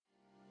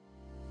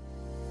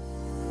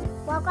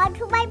Welcome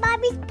to my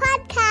mommy's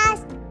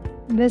podcast.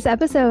 This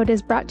episode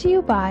is brought to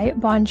you by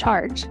Bon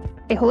Charge,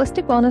 a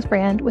holistic wellness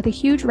brand with a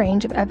huge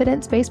range of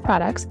evidence-based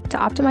products to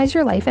optimize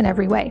your life in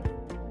every way.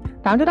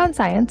 Founded on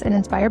science and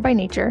inspired by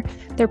nature,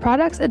 their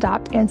products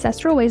adopt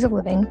ancestral ways of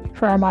living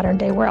for our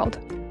modern-day world.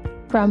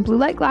 From blue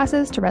light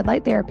glasses to red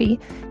light therapy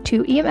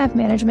to EMF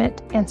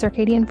management and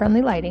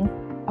circadian-friendly lighting,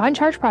 Bon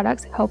Charge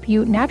products help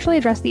you naturally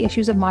address the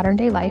issues of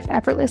modern-day life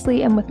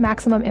effortlessly and with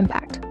maximum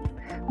impact.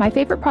 My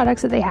favorite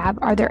products that they have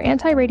are their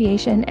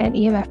anti-radiation and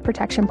EMF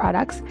protection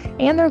products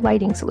and their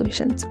lighting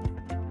solutions.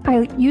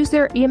 I use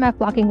their EMF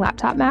blocking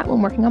laptop mat when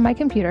working on my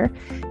computer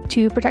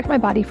to protect my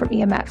body from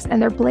EMFs,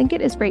 and their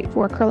blanket is great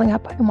for curling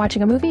up and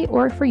watching a movie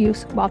or for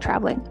use while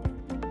traveling.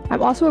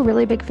 I'm also a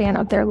really big fan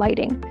of their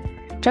lighting.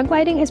 Junk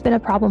lighting has been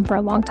a problem for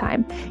a long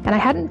time, and I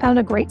hadn't found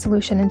a great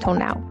solution until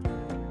now.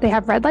 They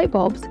have red light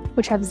bulbs,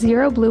 which have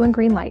zero blue and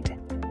green light.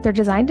 They're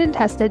designed and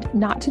tested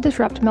not to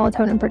disrupt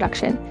melatonin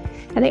production,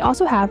 and they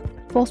also have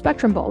full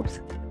spectrum bulbs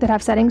that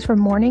have settings for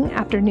morning,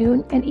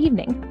 afternoon, and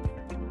evening.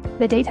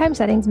 The daytime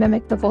settings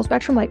mimic the full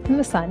spectrum light from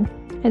the sun,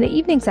 and the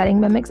evening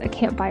setting mimics a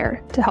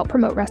campfire to help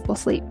promote restful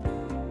sleep.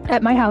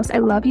 At my house, I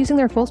love using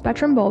their full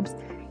spectrum bulbs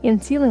in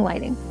ceiling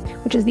lighting,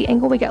 which is the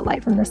angle we get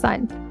light from the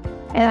sun.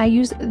 And I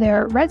use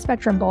their red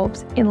spectrum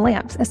bulbs in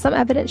lamps, as some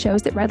evidence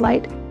shows that red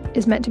light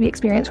is meant to be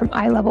experienced from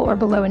eye level or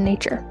below in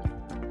nature.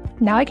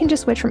 Now I can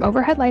just switch from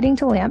overhead lighting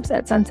to lamps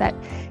at sunset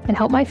and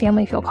help my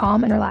family feel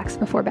calm and relaxed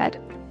before bed.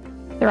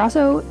 They're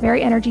also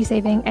very energy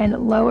saving and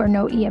low or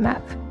no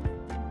EMF.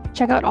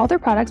 Check out all their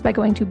products by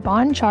going to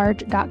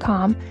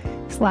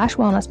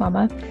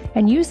boncharge.com/wellnessmama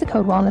and use the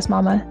code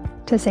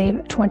wellnessmama to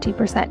save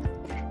 20%.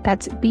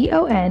 That's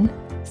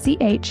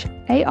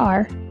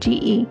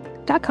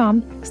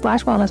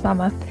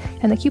BONCHARGE.com/wellnessmama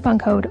and the coupon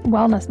code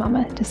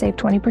wellnessmama to save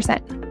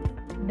 20%.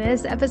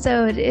 This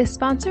episode is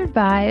sponsored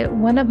by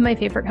one of my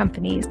favorite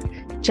companies,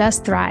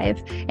 Just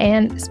Thrive,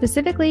 and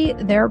specifically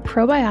their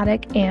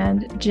probiotic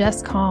and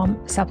Just Calm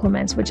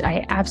supplements, which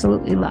I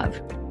absolutely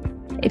love.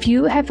 If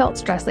you have felt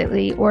stressed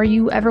lately, or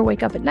you ever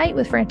wake up at night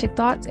with frantic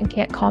thoughts and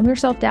can't calm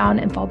yourself down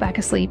and fall back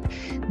asleep,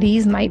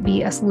 these might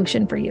be a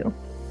solution for you.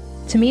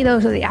 To me,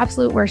 those are the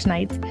absolute worst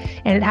nights,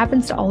 and it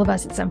happens to all of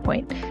us at some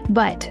point.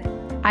 But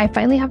I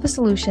finally have a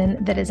solution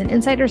that is an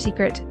insider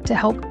secret to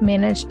help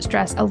manage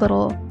stress a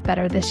little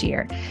better this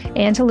year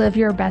and to live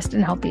your best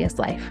and healthiest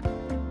life.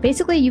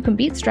 Basically, you can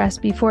beat stress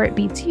before it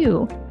beats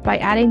you by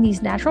adding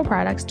these natural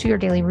products to your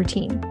daily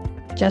routine.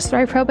 Just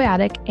Thrive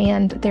Probiotic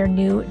and their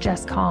new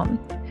Just Calm.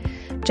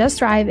 Just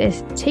Thrive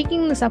is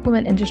taking the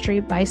supplement industry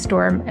by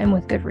storm, and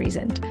with good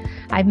reason.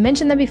 I've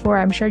mentioned them before,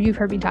 I'm sure you've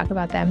heard me talk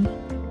about them,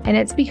 and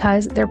it's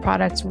because their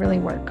products really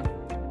work.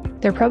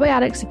 Their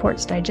probiotic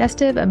supports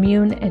digestive,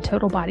 immune, and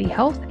total body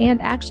health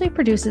and actually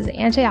produces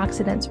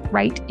antioxidants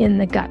right in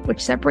the gut,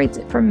 which separates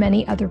it from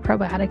many other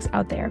probiotics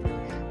out there.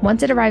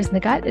 Once it arrives in the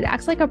gut, it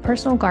acts like a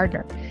personal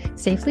gardener,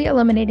 safely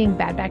eliminating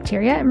bad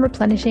bacteria and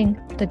replenishing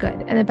the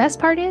good. And the best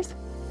part is,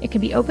 it can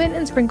be opened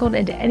and sprinkled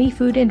into any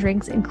food and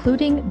drinks,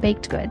 including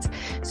baked goods.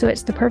 So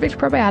it's the perfect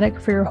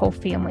probiotic for your whole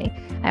family.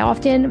 I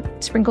often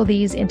sprinkle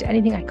these into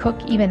anything I cook,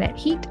 even at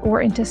heat,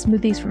 or into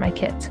smoothies for my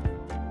kids.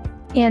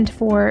 And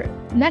for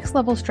next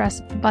level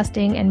stress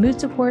busting and mood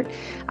support,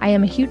 I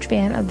am a huge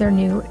fan of their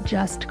new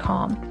Just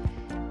Calm.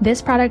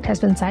 This product has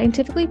been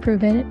scientifically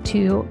proven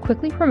to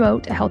quickly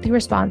promote a healthy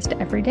response to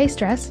everyday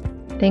stress.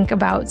 Think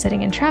about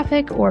sitting in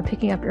traffic or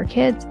picking up your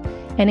kids,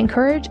 and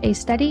encourage a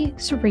steady,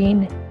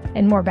 serene,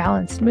 and more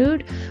balanced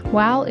mood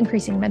while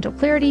increasing mental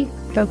clarity,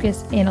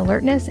 focus, and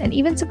alertness, and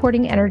even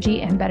supporting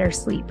energy and better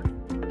sleep.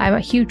 I'm a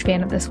huge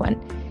fan of this one.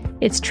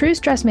 It's true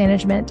stress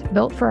management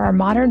built for our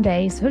modern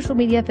day, social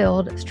media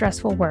filled,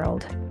 stressful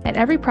world. And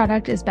every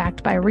product is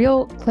backed by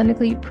real,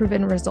 clinically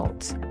proven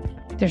results.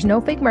 There's no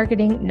fake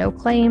marketing, no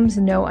claims,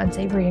 no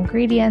unsavory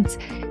ingredients,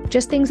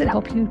 just things that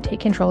help you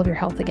take control of your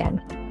health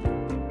again.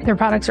 Their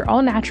products are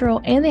all natural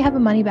and they have a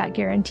money back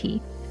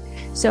guarantee.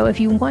 So if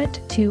you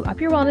want to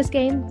up your wellness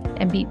game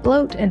and beat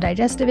bloat and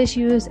digestive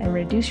issues and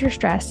reduce your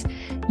stress,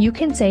 you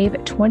can save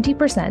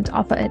 20%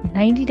 off a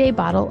 90-day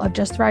bottle of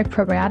Just Thrive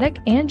Probiotic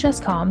and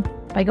Just Calm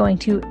by going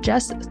to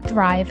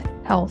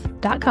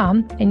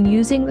justthrivehealth.com and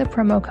using the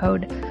promo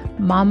code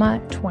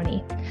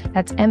MAMA20.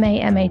 That's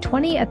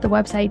MAMA20 at the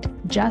website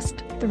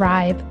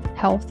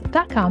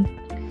justthrivehealth.com.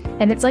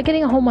 And it's like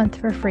getting a whole month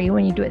for free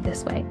when you do it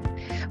this way.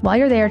 While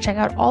you're there, check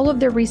out all of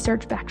their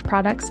research-backed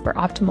products for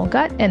optimal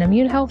gut and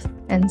immune health,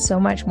 and so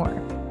much more.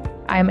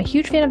 I am a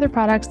huge fan of their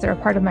products. They're a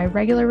part of my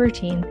regular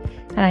routine,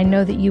 and I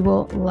know that you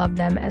will love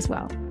them as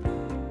well.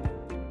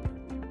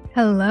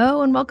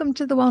 Hello, and welcome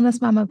to the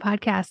Wellness Mama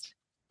podcast.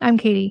 I'm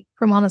Katie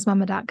from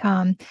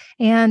wellnessmama.com,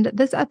 and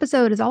this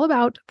episode is all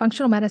about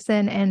functional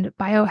medicine and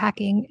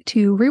biohacking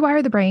to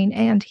rewire the brain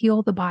and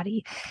heal the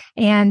body.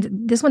 And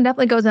this one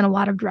definitely goes in a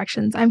lot of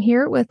directions. I'm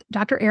here with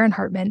Dr.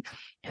 Hartman,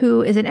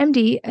 who is an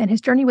MD, and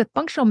his journey with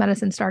functional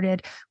medicine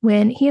started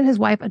when he and his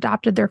wife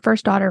adopted their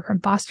first daughter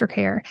from foster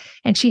care,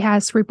 and she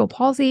has cerebral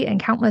palsy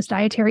and countless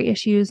dietary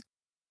issues.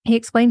 He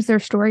explains their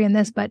story in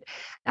this, but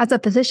as a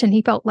physician,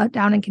 he felt let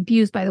down and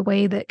confused by the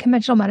way that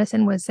conventional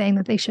medicine was saying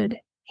that they should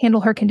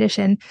handle her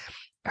condition.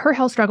 Her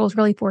health struggles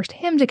really forced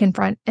him to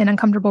confront an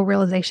uncomfortable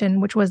realization,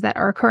 which was that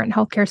our current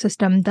healthcare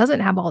system doesn't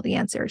have all the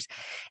answers.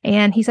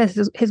 And he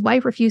says his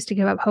wife refused to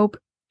give up hope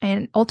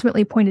and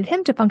ultimately pointed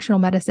him to functional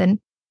medicine.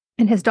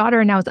 And his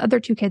daughter and now his other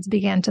two kids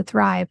began to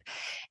thrive.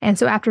 And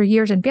so after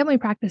years in family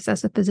practice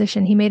as a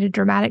physician, he made a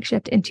dramatic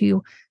shift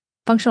into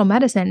functional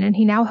medicine. And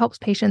he now helps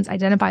patients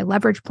identify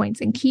leverage points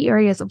in key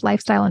areas of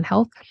lifestyle and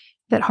health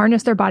that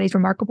harness their body's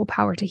remarkable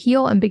power to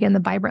heal and begin the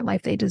vibrant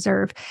life they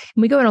deserve.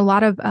 And we go in a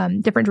lot of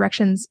different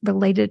directions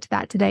related to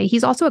that today.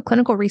 He's also a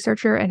clinical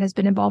researcher and has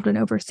been involved in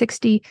over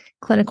 60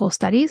 clinical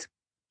studies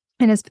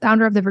and is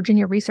founder of the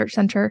Virginia Research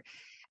Center.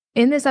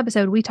 In this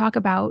episode, we talk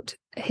about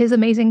his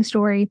amazing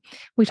story.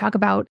 We talk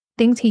about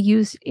things he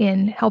used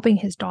in helping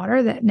his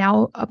daughter that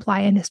now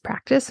apply in his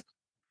practice.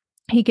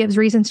 He gives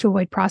reasons to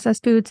avoid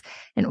processed foods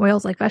and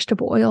oils like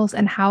vegetable oils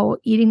and how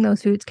eating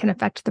those foods can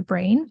affect the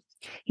brain.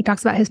 He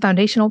talks about his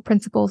foundational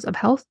principles of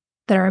health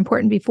that are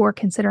important before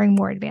considering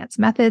more advanced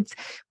methods.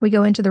 We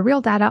go into the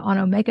real data on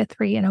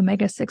omega-3 and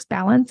omega-6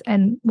 balance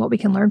and what we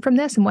can learn from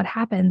this and what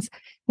happens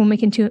when we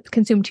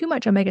consume too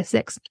much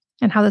omega-6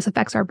 and how this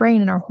affects our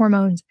brain and our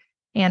hormones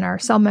and our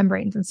cell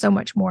membranes and so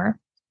much more.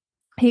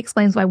 He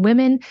explains why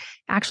women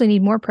actually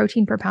need more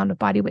protein per pound of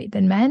body weight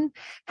than men,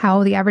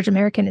 how the average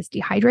American is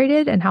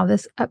dehydrated and how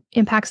this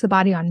impacts the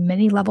body on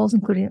many levels,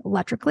 including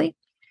electrically,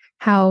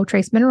 how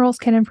trace minerals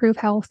can improve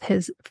health,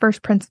 his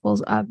first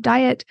principles of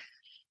diet.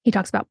 He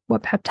talks about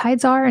what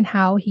peptides are and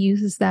how he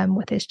uses them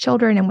with his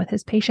children and with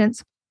his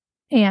patients,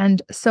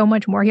 and so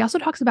much more. He also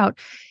talks about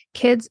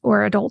kids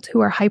or adults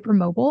who are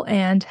hypermobile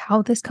and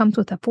how this comes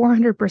with a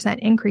 400%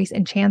 increase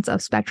in chance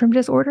of spectrum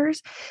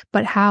disorders,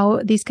 but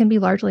how these can be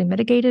largely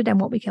mitigated and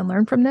what we can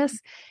learn from this,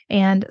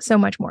 and so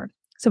much more.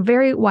 So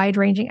very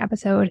wide-ranging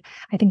episode.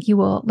 I think you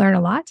will learn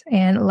a lot,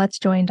 and let's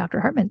join Dr.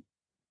 Hartman.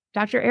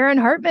 Dr. Aaron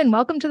Hartman,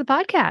 welcome to the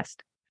podcast.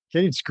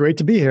 Kate, it's great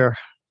to be here.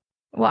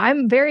 Well,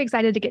 I'm very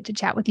excited to get to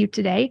chat with you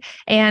today.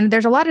 And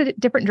there's a lot of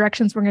different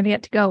directions we're going to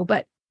get to go.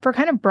 But for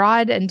kind of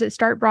broad and to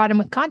start broad and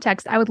with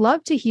context, I would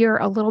love to hear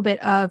a little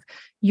bit of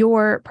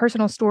your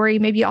personal story,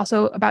 maybe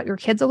also about your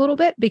kids a little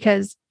bit,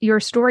 because your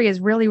story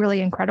is really,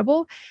 really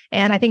incredible.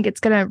 And I think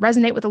it's going to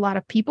resonate with a lot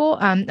of people.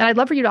 And I'd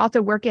love for you to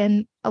also work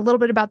in a little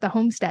bit about the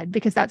homestead,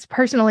 because that's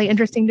personally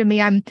interesting to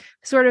me. I'm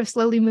sort of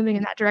slowly moving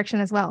in that direction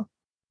as well.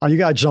 Oh, you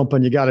got to jump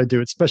in. You got to do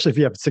it, especially if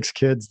you have 6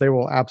 kids. They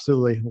will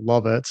absolutely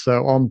love it.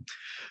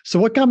 So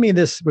what got me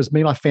this was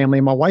me and my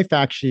family. My wife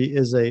actually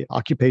is a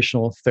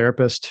occupational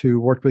therapist who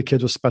worked with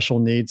kids with special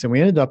needs. And we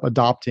ended up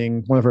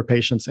adopting one of her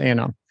patients,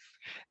 Anna.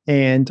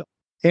 And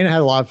Anna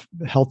had a lot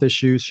of health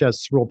issues. She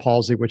has cerebral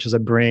palsy, which is a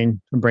brain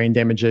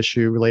damage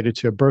issue related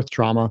to a birth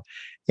trauma.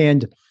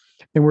 And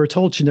we were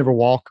told she'd never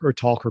walk or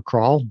talk or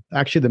crawl.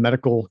 Actually, the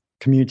medical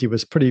community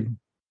was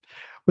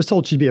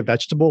told she'd be a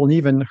vegetable. And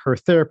even her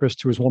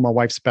therapist, who was one of my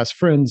wife's best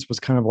friends, was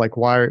kind of like,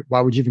 why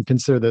would you even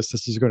consider this?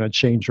 This is going to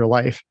change your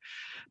life.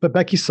 But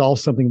Becky saw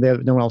something there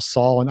that no one else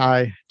saw. And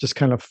I just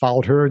kind of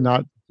followed her,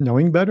 not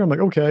knowing better. I'm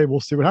like, okay, we'll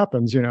see what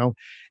happens,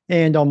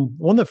 And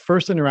one of the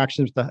first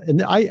interactions,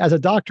 as a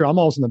doctor, I'm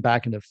always on the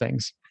back end of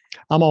things.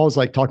 I'm always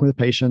like talking with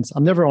patients.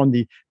 I'm never on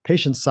the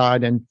patient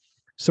side. And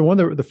so one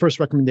of the first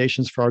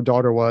recommendations for our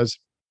daughter was,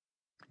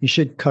 you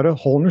should cut a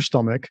hole in her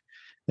stomach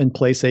and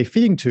place a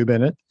feeding tube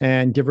in it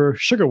and give her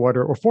sugar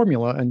water or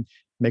formula and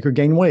make her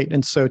gain weight.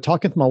 And so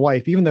talking with my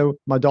wife, even though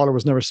my daughter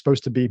was never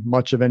supposed to be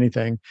much of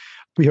anything,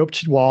 we hoped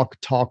she'd walk,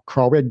 talk,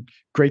 crawl. We had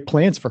great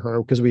plans for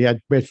her because we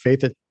had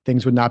faith that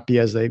things would not be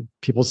as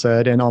people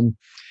said. And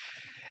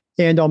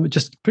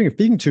just putting a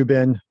feeding tube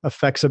in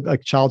affects a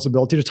child's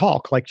ability to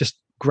talk, like just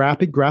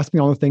grasping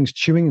all the things.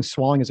 Chewing and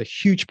swallowing is a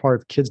huge part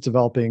of kids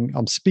developing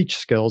speech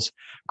skills.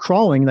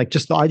 Crawling, like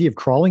just the idea of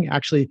crawling,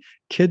 actually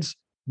kids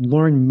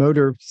learn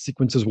motor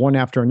sequences one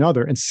after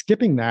another, and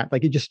skipping that,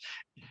 like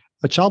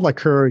a child like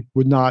her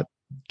would not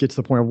get to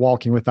the point of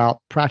walking without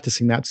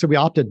practicing that. So we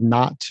opted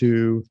not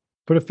to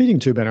put a feeding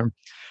tube in her.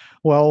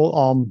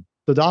 Well,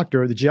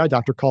 the GI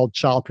doctor called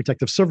Child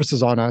Protective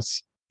Services on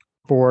us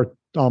for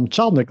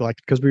child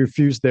neglect because we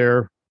refused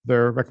their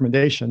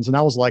recommendations. And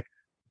I was like,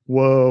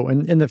 whoa.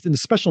 And in the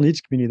special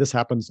needs community, this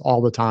happens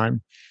all the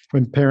time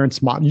when parents,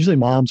 usually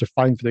moms, are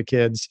fighting for their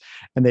kids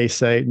and they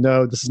say,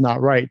 no, this is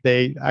not right.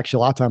 They actually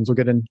a lot of times will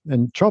get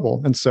in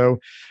trouble. And so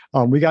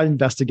we got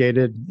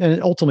investigated,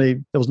 and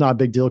ultimately it was not a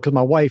big deal because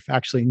my wife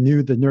actually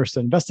knew the nurse that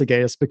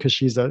investigated us because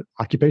she's an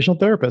occupational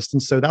therapist.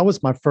 And so that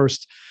was my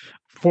first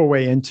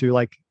foray into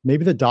like,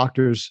 maybe the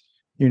doctors,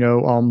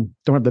 don't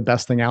have the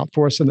best thing out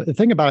for us. And the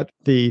thing about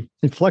the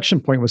inflection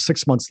point was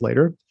 6 months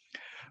later,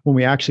 when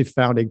we actually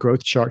found a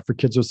growth chart for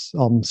kids with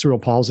cerebral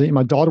palsy. And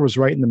my daughter was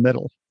right in the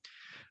middle.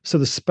 So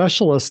the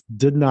specialist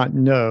did not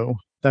know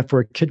that for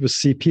a kid with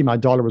CP, my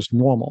daughter was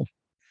normal.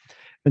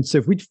 And so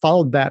if we'd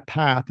followed that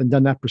path and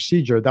done that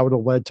procedure, that would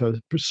have led to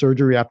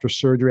surgery after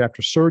surgery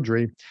after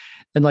surgery.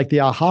 And like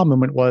the aha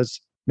moment was,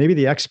 maybe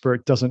the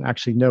expert doesn't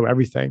actually know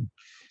everything.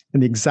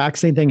 And the exact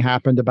same thing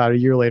happened about a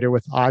year later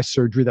with eye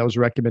surgery that was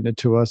recommended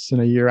to us,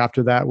 and a year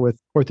after that with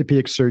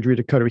orthopedic surgery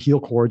to cut her heel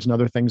cords and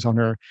other things on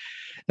her.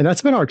 And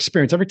that's been our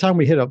experience. Every time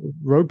we hit a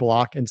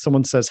roadblock and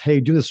someone says, hey,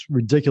 do this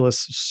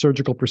ridiculous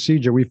surgical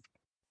procedure, we've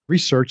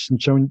researched and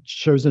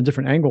chosen a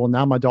different angle. And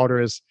now my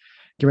daughter is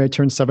getting ready to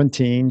turn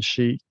 17.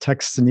 She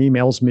texts and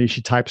emails me.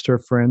 She types to her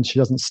friends. She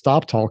doesn't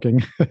stop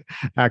talking,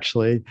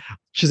 actually.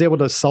 She's able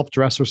to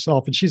self-dress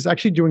herself, and she's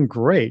actually doing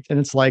great. And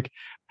it's like,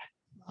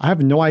 I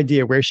have no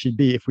idea where she'd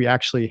be if we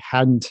actually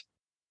hadn't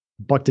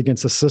bucked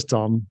against the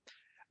system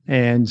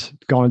and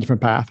gone a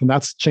different path. And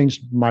that's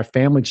changed my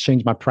family, it's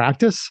changed my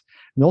practice,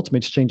 and ultimately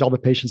it's changed all the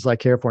patients that I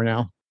care for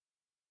now.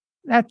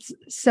 That's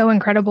so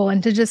incredible.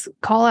 And to just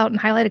call out and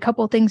highlight a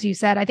couple of things you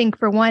said, I think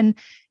for one,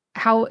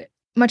 how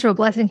much of a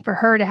blessing for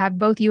her to have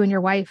both you and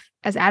your wife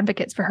as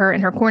advocates for her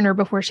in her corner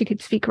before she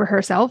could speak for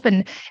herself.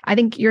 And I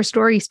think your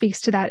story speaks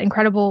to that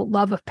incredible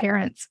love of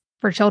parents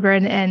for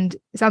children. And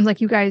it sounds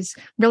like you guys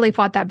really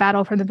fought that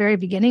battle from the very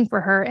beginning for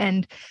her.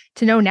 And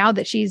to know now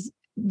that she's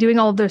doing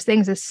all of those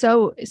things is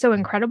so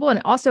incredible. And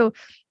it also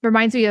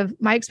reminds me of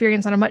my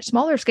experience on a much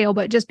smaller scale,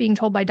 but just being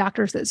told by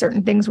doctors that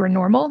certain things were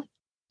normal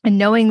and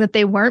knowing that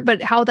they weren't,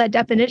 but how that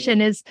definition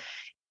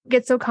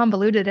gets so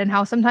convoluted, and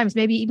how sometimes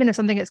maybe even if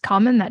something is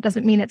common, that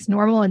doesn't mean it's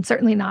normal and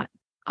certainly not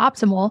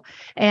optimal.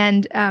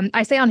 And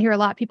I say on here a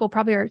lot, people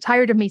probably are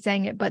tired of me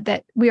saying it, but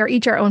that we are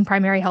each our own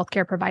primary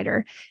healthcare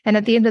provider. And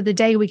at the end of the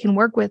day, we can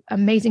work with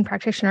amazing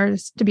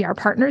practitioners to be our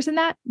partners in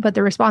that, but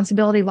the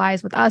responsibility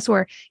lies with us,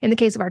 or in the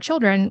case of our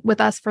children,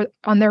 with us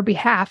on their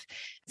behalf.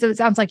 So it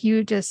sounds like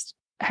you just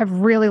have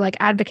really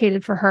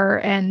advocated for her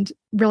and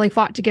really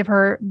fought to give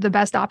her the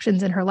best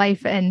options in her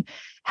life, and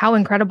how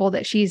incredible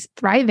that she's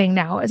thriving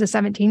now as a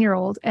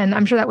 17-year-old. And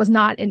I'm sure that was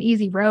not an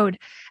easy road.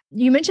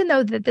 You mentioned,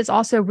 though, that this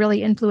also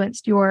really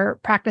influenced your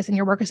practice and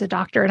your work as a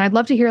doctor. And I'd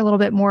love to hear a little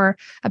bit more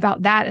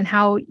about that and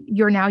how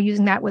you're now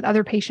using that with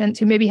other patients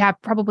who maybe have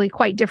probably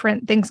quite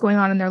different things going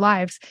on in their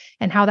lives,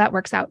 and how that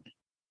works out.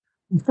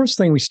 The first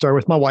thing we start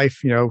with, my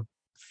wife,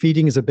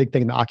 feeding is a big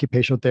thing in the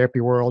occupational therapy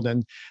world,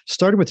 and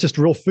started with just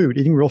real food,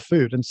 eating real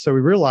food. And so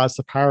we realized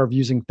the power of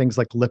using things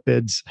like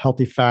lipids,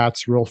 healthy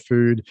fats, real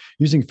food,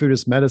 using food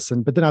as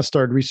medicine. But then I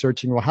started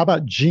researching, well, how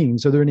about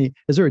genes?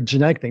 Is there a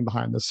genetic thing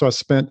behind this? So I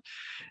spent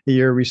a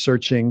year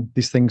researching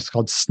these things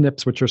called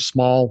SNPs, which are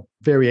small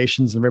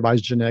variations in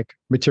everybody's genetic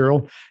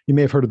material. You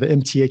may have heard of the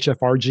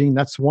MTHFR gene.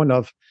 That's one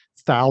of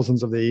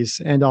thousands of these.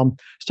 And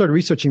started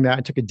researching that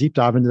and took a deep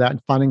dive into that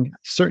and finding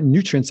certain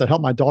nutrients that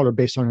help my daughter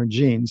based on her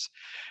genes.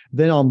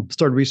 Then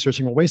started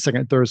researching, well, wait a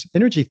second, there's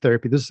energy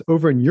therapy. This is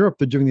over in Europe,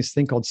 they're doing this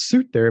thing called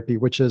suit therapy,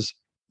 which is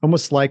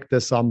almost like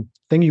this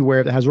thing you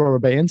wear that has rubber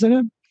bands in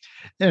it.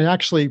 And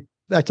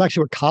that's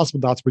actually what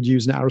cosmonauts would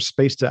use in outer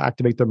space to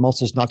activate their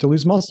muscles, not to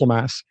lose muscle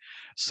mass.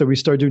 So we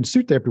started doing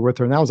suit therapy with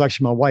her. And that was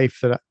actually my wife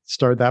that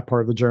started that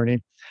part of the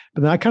journey.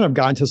 But then I kind of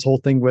got into this whole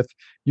thing with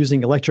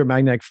using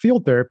electromagnetic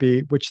field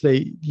therapy, which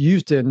they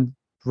used in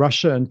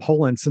Russia and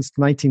Poland since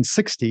the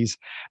 1960s.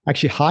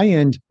 Actually,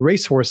 high-end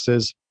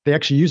racehorses, they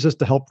actually use this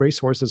to help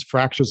racehorses'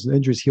 fractures and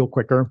injuries heal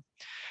quicker.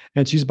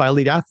 And it's used by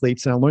elite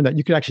athletes. And I learned that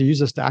you could actually use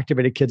this to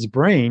activate a kid's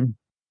brain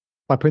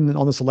by putting it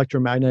on this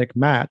electromagnetic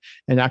mat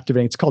and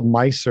activating. It's called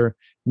MICE, or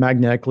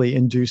magnetically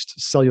induced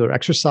cellular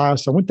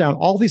exercise. So I went down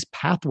all these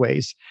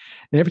pathways.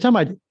 And every time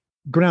I'd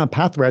go down a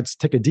pathway, I'd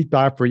take a deep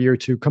dive for a year or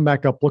two, come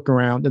back up, look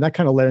around. And that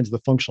kind of led into the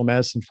functional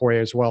medicine foray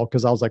as well,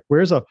 because I was like,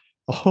 where's a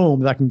home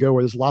that I can go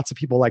where there's lots of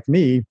people like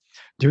me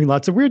doing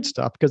lots of weird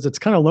stuff? Because it's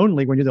kind of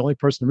lonely when you're the only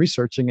person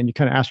researching, and you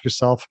kind of ask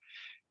yourself,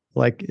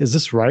 is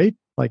this right?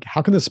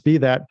 How can this be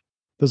that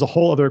there's a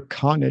whole other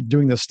continent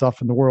doing this stuff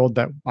in the world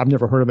that I've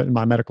never heard of it in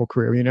my medical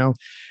career,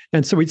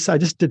 And so I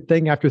just did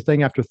thing after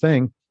thing after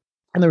thing.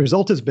 And the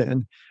result has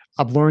been,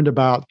 I've learned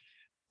about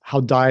how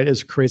diet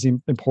is crazy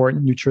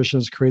important, nutrition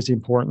is crazy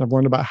important. I've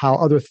learned about how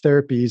other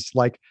therapies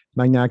like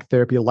magnetic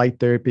therapy, light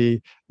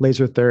therapy,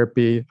 laser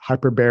therapy,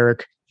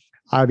 hyperbaric,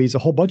 IVs, a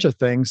whole bunch of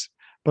things,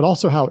 but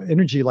also how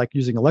energy, like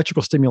using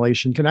electrical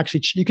stimulation, you can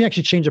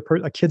actually change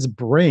a kid's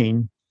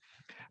brain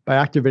by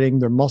activating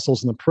their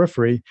muscles in the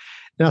periphery.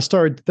 And I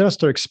started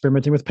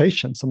experimenting with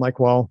patients. I'm like,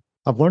 well,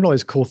 I've learned all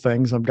these cool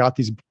things. I've got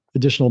these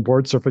additional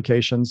board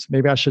certifications.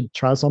 Maybe I should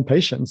try this on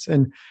patients.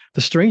 And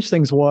the strange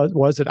things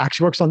was it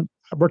actually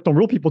worked on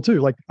real people too,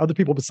 like other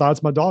people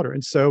besides my daughter.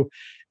 And so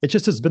it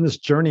just has been this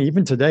journey.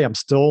 Even today, I'm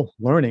still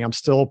learning. I'm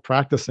still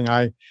practicing.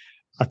 I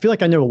feel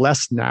like I know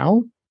less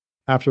now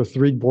after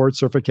 3 board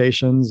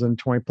certifications and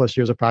 20 plus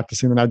years of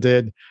practicing than I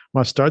did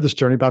when I started this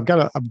journey. But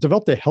I've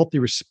developed a healthy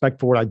respect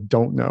for what I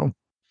don't know.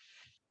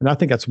 And I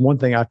think that's one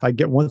thing. If I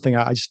get one thing,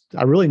 I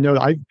really know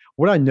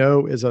what I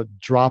know is a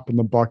drop in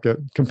the bucket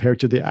compared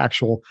to the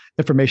actual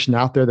information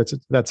out there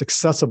that's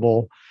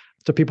accessible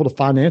to people to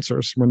find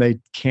answers when they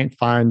can't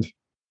find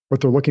what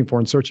they're looking for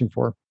and searching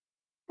for.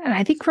 And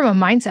I think from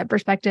a mindset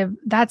perspective,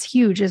 that's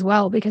huge as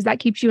well, because that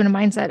keeps you in a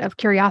mindset of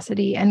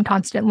curiosity and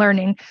constant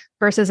learning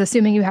versus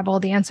assuming you have all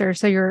the answers.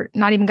 So you're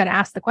not even going to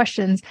ask the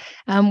questions,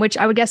 which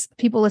I would guess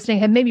people listening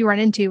have maybe run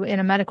into in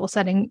a medical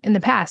setting in the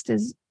past,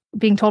 is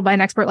being told by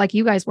an expert like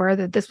you guys were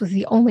that this was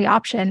the only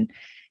option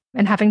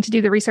and having to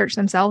do the research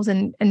themselves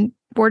and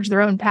forge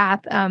their own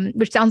path,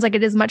 which sounds like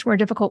it is much more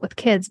difficult with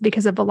kids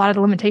because of a lot of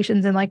the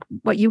limitations and like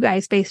what you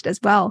guys faced as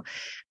well.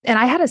 And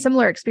I had a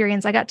similar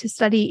experience. I got to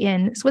study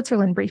in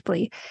Switzerland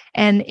briefly,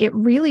 and it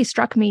really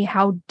struck me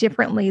how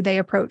differently they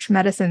approach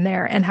medicine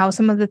there and how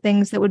some of the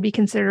things that would be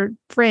considered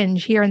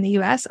fringe here in the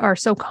US are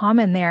so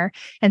common there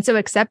and so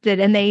accepted.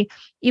 And they,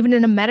 even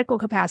in a medical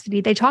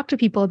capacity, they talk to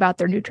people about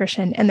their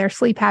nutrition and their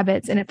sleep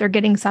habits and if they're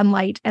getting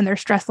sunlight and their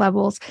stress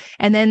levels.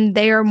 And then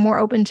they are more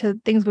open to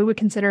things we would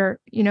consider,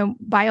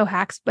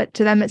 biohacks, but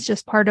to them, it's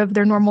just part of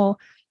their normal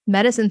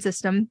medicine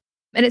system.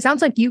 And it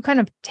sounds like you kind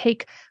of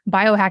take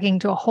biohacking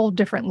to a whole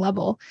different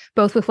level,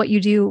 both with what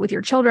you do with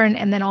your children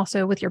and then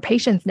also with your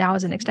patients now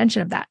as an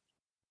extension of that.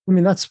 I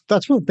mean, that's one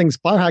of the things.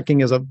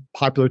 Biohacking is a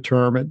popular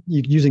term, and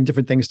using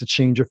different things to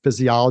change your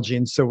physiology.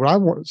 And so what I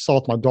saw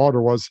with my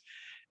daughter was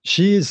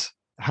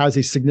has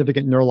a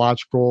significant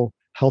neurological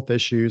health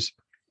issues.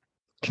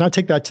 Can I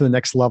take that to the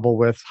next level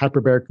with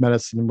hyperbaric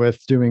medicine,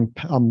 with doing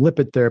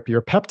lipid therapy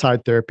or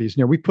peptide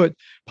therapies? We put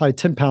probably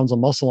 10 pounds of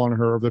muscle on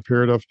her over the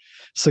period of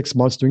 6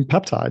 months doing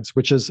peptides,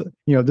 which is,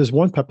 there's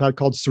one peptide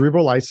called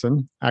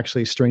cerebrolysin,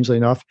 actually, strangely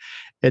enough.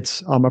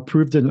 It's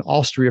approved in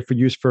Austria for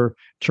use for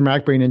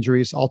traumatic brain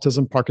injuries,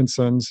 autism,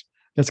 Parkinson's.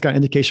 It's got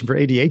indication for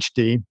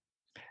ADHD.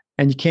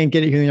 And you can't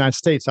get it here in the United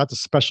States. I have to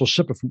special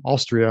ship it from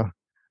Austria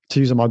to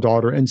use on my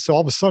daughter. And so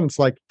all of a sudden, it's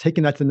like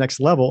taking that to the next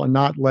level and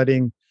not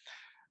letting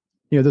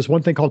there's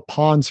one thing called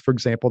PONS, for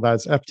example,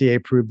 that's FDA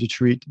approved to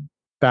treat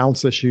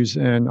balance issues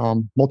in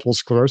multiple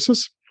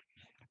sclerosis.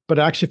 But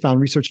I actually found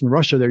research in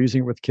Russia, they're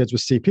using it with kids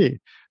with CP.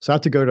 So I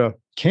had to go to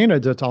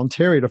Canada, to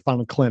Ontario, to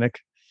find a clinic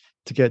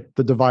to get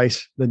the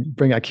device, then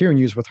bring that here and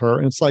use with her.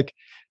 And it's like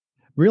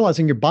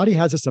realizing your body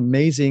has this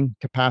amazing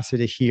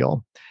capacity to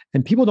heal.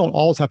 And people don't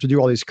always have to do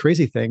all these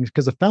crazy things,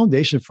 because the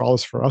foundation for all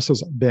this for us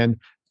has been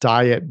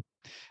diet,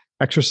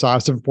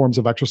 exercise, different forms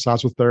of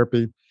exercise with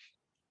therapy,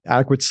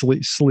 adequate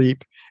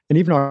sleep. And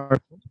even our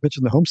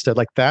mentioned the homestead,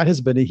 like that has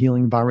been a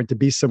healing environment, to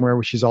be somewhere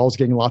where she's always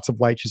getting lots of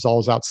light. She's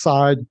always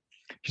outside.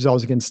 She's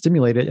always getting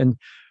stimulated. And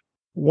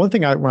one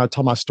thing when I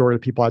tell my story to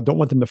people, I don't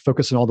want them to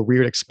focus on all the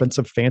weird,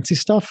 expensive, fancy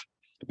stuff,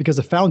 because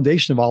the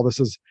foundation of all this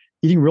is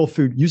eating real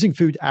food, using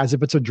food as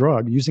if it's a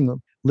drug,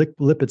 using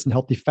lipids and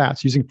healthy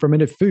fats, using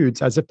fermented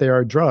foods as if they are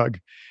a drug,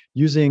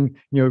 using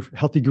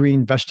healthy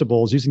green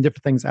vegetables, using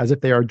different things as if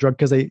they are a drug,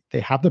 because they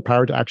have the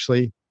power to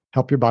actually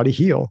help your body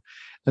heal.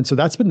 And so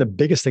that's been the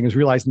biggest thing, is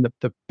realizing that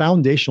the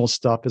foundational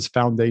stuff is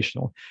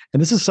foundational.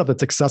 And this is stuff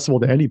that's accessible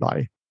to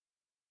anybody.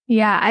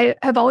 Yeah, I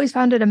have always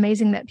found it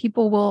amazing that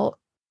people will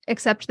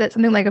accept that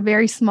something like a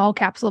very small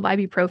capsule of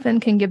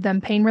ibuprofen can give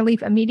them pain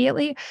relief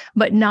immediately,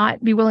 but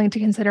not be willing to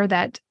consider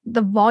that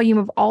the volume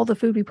of all the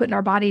food we put in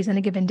our bodies in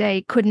a given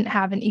day couldn't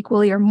have an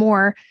equally or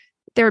more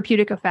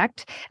therapeutic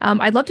effect.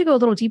 I'd love to go a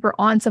little deeper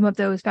on some of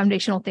those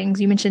foundational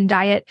things. You mentioned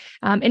diet.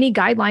 Any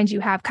guidelines you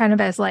have kind of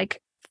as like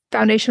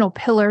foundational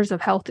pillars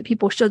of health that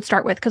people should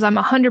start with? Because I'm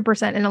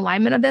 100% in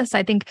alignment of this.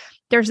 I think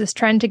there's this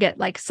trend to get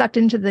like sucked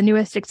into the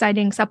newest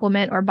exciting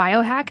supplement or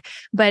biohack.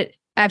 But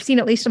I've seen,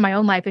 at least in my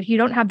own life, if you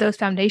don't have those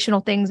foundational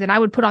things, and I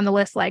would put on the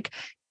list like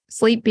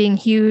sleep being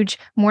huge,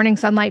 morning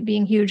sunlight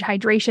being huge,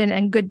 hydration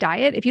and good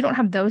diet. If you don't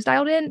have those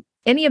dialed in,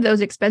 any of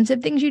those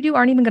expensive things you do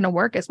aren't even going to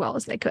work as well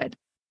as they could.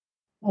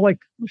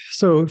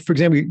 So for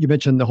example, you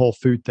mentioned the whole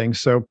food thing.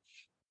 So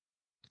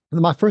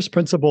my first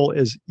principle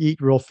is eat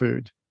real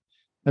food.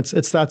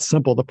 It's that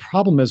simple. The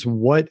problem is,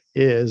 what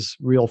is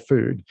real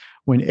food?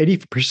 When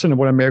 80% of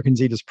what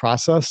Americans eat is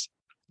processed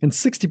and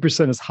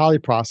 60% is highly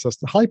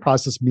processed. The highly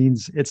processed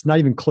means it's not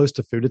even close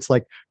to food. It's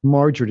like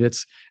margarine.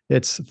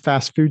 It's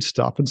fast food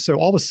stuff. And so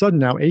all of a sudden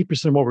now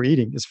 80% of what we're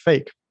eating is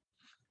fake.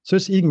 So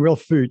it's eating real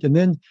food. And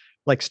then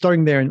like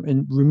starting there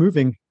and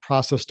removing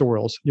processed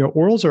oils.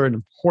 Oils are an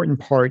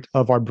important part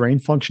of our brain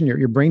function.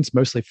 Your brain's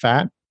mostly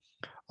fat.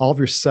 All of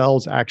your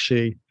cells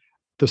actually,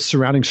 the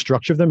surrounding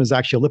structure of them is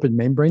actually a lipid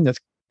membrane that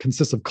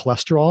consists of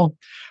cholesterol.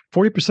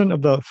 40%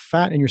 of the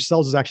fat in your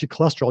cells is actually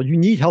cholesterol. You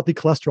need healthy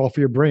cholesterol for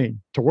your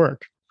brain to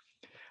work.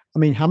 I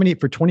mean,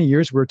 for 20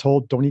 years, we were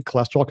told don't eat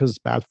cholesterol because it's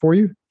bad for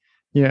you.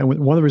 And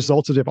one of the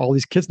results is you have all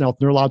these kids now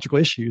with neurological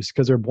issues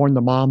because they're born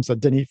to moms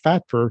that didn't eat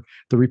fat for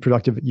the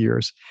reproductive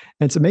years.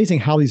 And it's amazing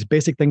how these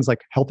basic things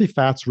like healthy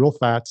fats, real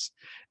fats,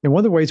 and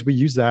one of the ways we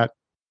use that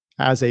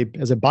as a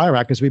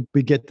biohack is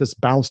we get this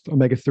balanced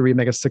omega-3,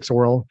 omega-6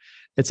 oil.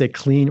 It's a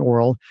clean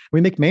oil. We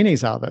make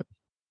mayonnaise out of it.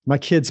 My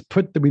kids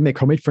we make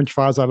homemade French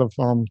fries out of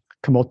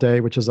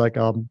camote, which is like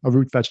a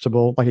root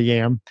vegetable, like a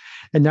yam.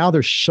 And now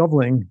they're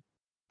shoveling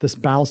this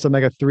balanced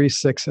omega-3,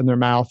 6 in their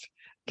mouth,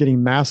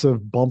 getting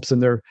massive bumps in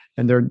their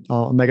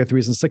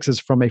omega-3s and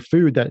 6s from a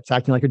food that's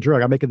acting like a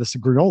drug. I make this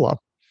granola.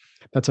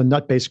 That's a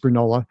nut-based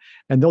granola.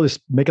 And they'll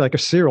just make it like a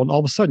cereal. And all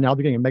of a sudden now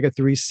they're getting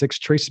omega-3, 6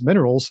 trace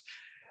minerals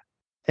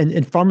and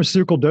in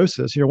pharmaceutical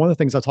doses. One of the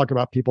things I talk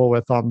about people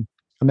with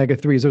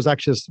omega-3s, there's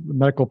actually this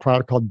medical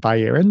product called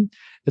Rewire.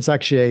 It's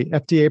actually a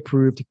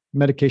FDA-approved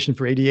medication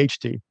for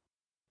ADHD.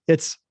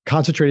 It's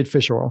concentrated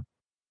fish oil.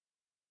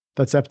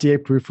 that's FDA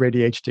approved for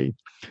ADHD.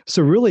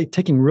 So really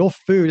taking real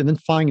food and then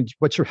finding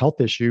what's your health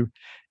issue.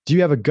 Do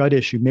you have a gut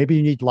issue? Maybe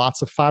you need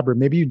lots of fiber.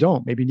 Maybe you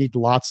don't. Maybe you need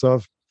lots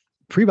of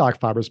prebiotic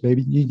fibers.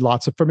 Maybe you need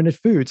lots of fermented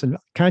foods, and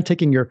kind of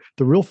taking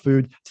the real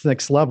food to the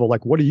next level.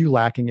 Like, what are you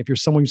lacking? If you're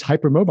someone who's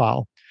hypermobile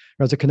or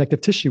has a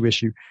connective tissue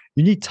issue,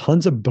 you need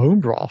tons of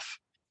bone broth,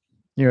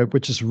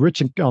 which is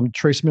rich in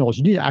trace minerals.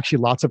 You need actually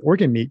lots of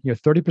organ meat.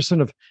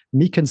 30% of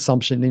meat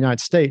consumption in the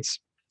United States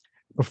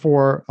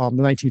before the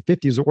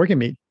 1950s was organ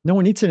meat. No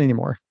one eats it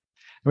anymore.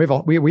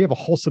 And we have a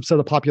whole subset of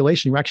the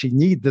population who actually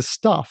need this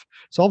stuff.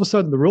 So all of a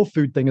sudden, the real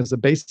food thing is the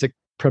basic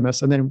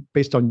premise. And then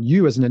based on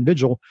you as an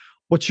individual,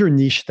 what's your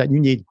niche that you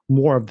need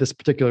more of this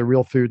particular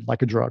real food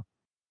like a drug?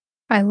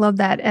 I love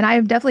that. And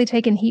I've definitely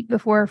taken heat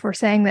before for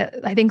saying that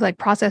I think like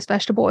processed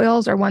vegetable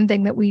oils are one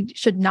thing that we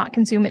should not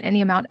consume in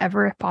any amount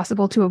ever if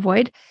possible to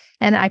avoid.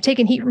 And I've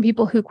taken heat from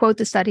people who quote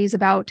the studies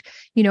about,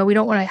 we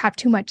don't want to have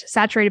too much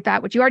saturated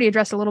fat, which you already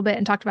addressed a little bit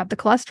and talked about the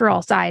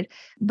cholesterol side.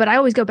 But I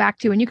always go back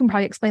to, and you can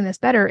probably explain this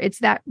better, it's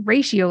that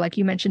ratio, like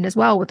you mentioned as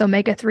well, with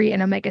omega-3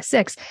 and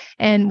omega-6.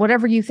 And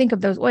whatever you think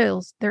of those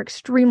oils, they're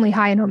extremely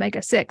high in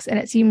omega-6. And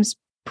it seems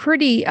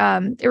pretty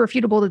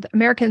irrefutable that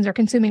Americans are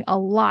consuming a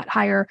lot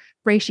higher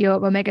ratio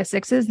of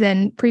omega-6s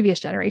than previous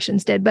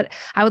generations did. But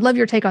I would love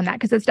your take on that,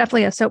 because it's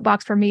definitely a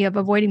soapbox for me of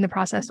avoiding the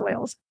processed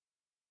oils.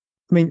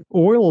 I mean,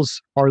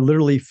 oils are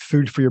literally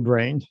food for your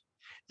brain.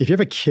 If you have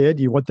a kid,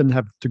 you want them to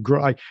have to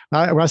grow. When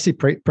I see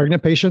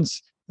pregnant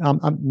patients,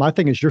 my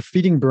thing is you're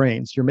feeding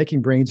brains. You're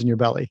making brains in your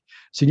belly.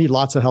 So you need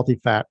lots of healthy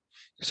fat.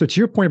 So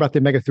to your point about the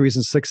omega-3s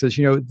and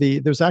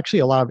 6s, there's actually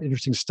a lot of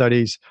interesting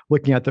studies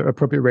looking at the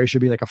appropriate ratio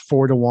being like a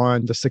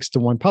 4-to-1 to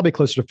 6-to-1, probably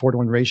closer to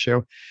 4-to-1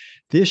 ratio.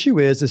 The issue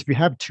is if you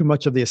have too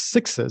much of the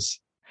 6s,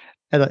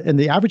 and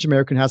the average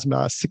American has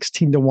about a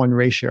 16-to-1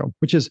 ratio,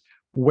 which is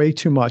way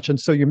too much. And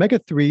so your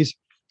omega-3s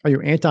are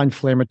your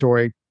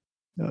anti-inflammatory,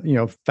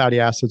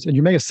 fatty acids, and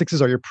your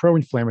omega-6s are your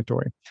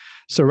pro-inflammatory.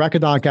 So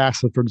arachidonic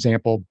acid, for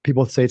example,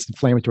 people say it's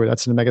inflammatory.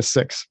 That's an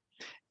omega-6.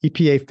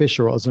 EPA fish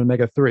oil is an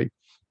omega-3.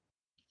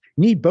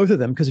 You need both of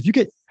them because if you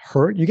get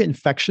hurt, you get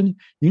infection,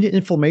 you need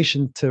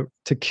inflammation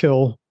to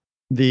kill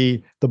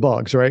the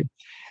bugs, right?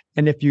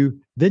 And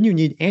then you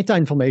need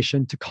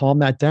anti-inflammation to calm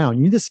that down.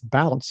 You need this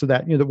balance so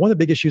that, one of the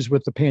big issues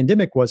with the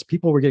pandemic was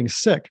people were getting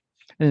sick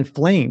and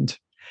inflamed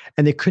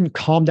and they couldn't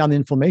calm down the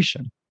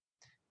inflammation.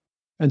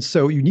 And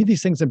so you need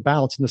these things in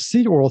balance. And the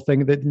seed oil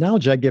thing, the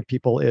analogy I give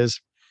people is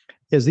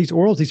these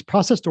oils, these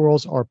processed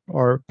oils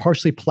are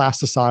partially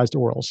plasticized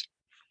oils.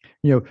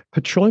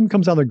 Petroleum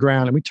comes out of the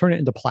ground and we turn it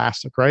into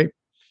plastic, right?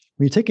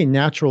 When you take a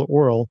natural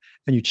oil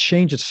and you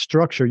change its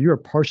structure, you are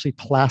partially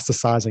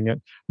plasticizing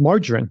it.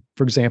 Margarine,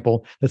 for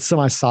example, that's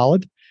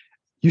semi-solid,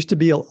 used to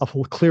be a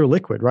clear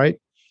liquid, right?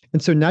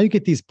 And so now you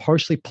get these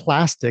partially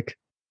plastic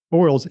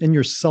oils in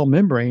your cell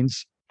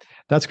membranes.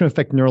 That's going to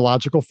affect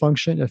neurological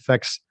function. It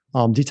affects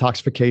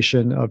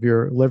detoxification of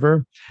your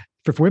liver.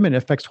 For women, it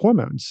affects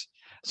hormones.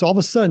 So all of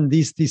a sudden,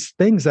 these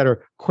things that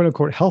are quote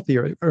unquote healthy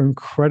are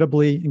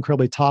incredibly,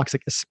 incredibly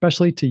toxic,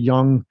 especially to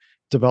young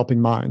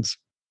developing minds.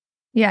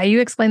 Yeah,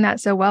 you explained that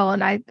so well.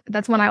 And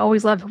that's one I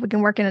always love if we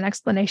can work in an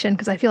explanation,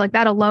 because I feel like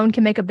that alone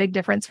can make a big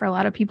difference for a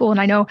lot of people.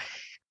 And I know,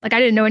 like, I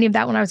didn't know any of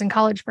that when I was in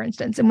college, for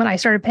instance. And when I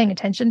started paying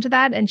attention to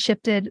that and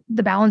shifted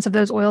the balance of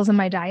those oils in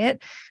my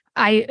diet,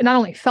 I not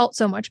only felt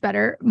so much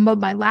better, but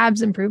my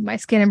labs improved, my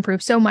skin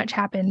improved. So much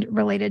happened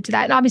related to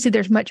that. And obviously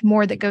there's much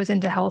more that goes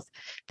into health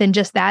than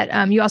just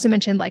that. You also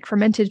mentioned like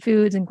fermented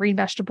foods and green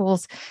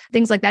vegetables,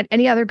 things like that.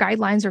 Any other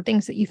guidelines or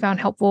things that you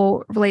found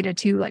helpful related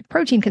to like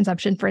protein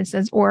consumption, for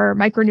instance, or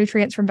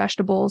micronutrients from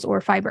vegetables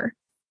or fiber?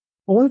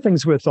 Well, one of the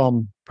things with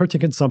protein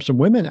consumption,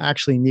 women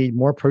actually need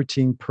more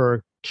protein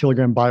per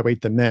kilogram body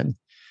weight than men.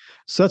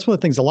 So that's one of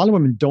the things. A lot of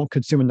women don't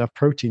consume enough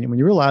protein. And when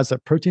you realize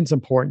that protein is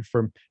important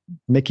for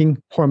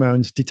making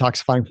hormones,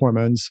 detoxifying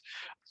hormones,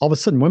 all of a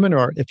sudden women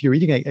are, if you're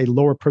eating a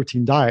lower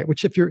protein diet,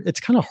 which it's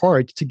kind of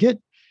hard to get,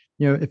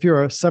 if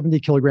you're a 70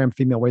 kilogram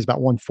female, weighs about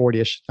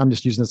 140-ish, I'm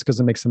just using this because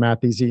it makes the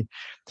math easy.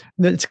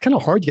 Then it's kind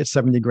of hard to get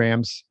 70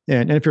 grams.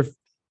 And if you're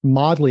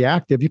mildly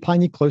active, you probably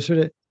need closer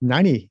to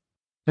 90.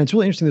 And it's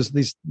really interesting.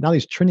 There's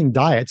these trending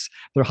diets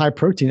that are high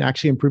protein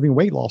actually improving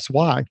weight loss.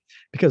 Why?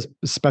 Because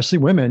especially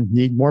women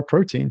need more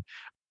protein.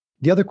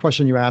 The other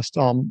question you asked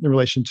in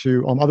relation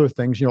to other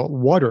things,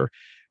 water.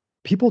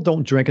 People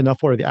don't drink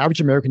enough water. The average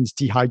American is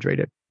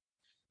dehydrated.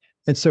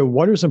 And so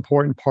water is an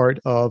important part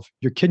of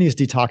your kidneys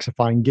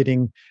detoxifying,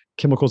 getting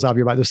chemicals out of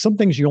your body. There's some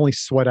things you only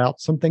sweat out,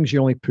 some things you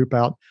only poop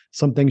out,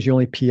 some things you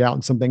only pee out,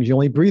 and some things you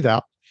only breathe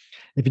out.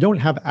 If you don't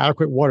have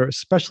adequate water,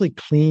 especially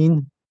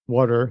clean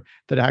water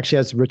that actually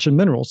has rich in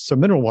minerals. So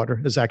mineral water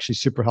is actually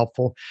super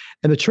helpful.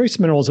 And the trace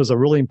minerals is a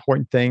really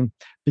important thing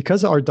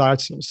because our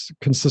diets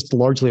consist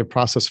largely of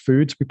processed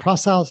foods. We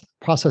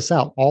process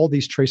out all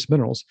these trace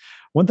minerals.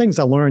 One thing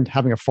I learned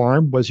having a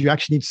farm was you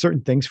actually need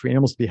certain things for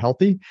animals to be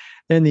healthy.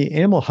 In the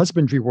animal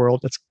husbandry world,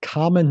 it's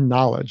common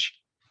knowledge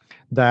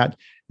that,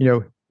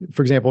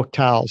 for example,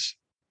 cows,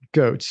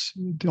 goats,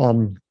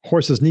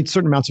 horses need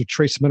certain amounts of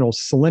trace minerals,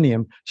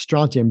 selenium,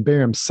 strontium,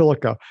 barium,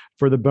 silica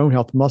for the bone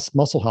health,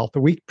 muscle health.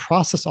 But we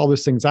process all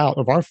those things out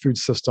of our food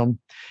system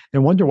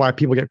and wonder why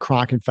people get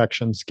chronic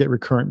infections, get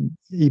recurrent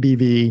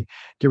EBV,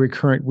 get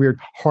recurrent weird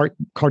heart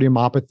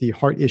cardiomyopathy,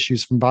 heart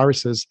issues from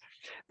viruses.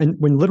 And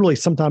when literally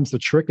sometimes the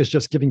trick is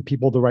just giving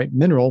people the right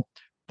mineral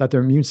that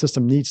their immune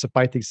system needs to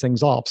fight these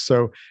things off.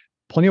 So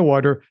plenty of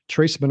water,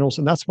 trace minerals.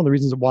 And that's one of the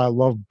reasons why I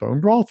love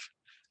bone broth.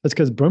 It's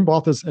because bone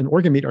broth and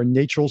organ meat are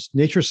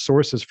nature's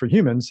sources for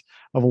humans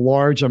of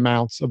large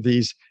amounts of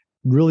these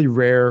really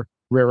rare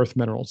earth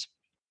minerals.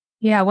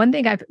 Yeah, one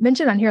thing I've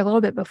mentioned on here a little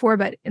bit before,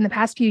 but in the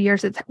past few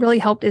years, it's really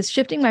helped is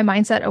shifting my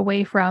mindset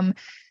away from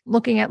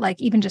looking at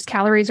like even just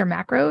calories or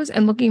macros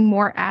and looking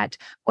more at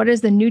what is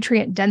the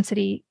nutrient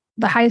density,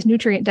 the highest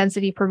nutrient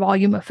density per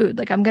volume of food.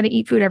 Like I'm going to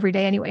eat food every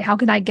day anyway. How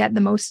can I get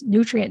the most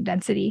nutrient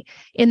density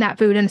in that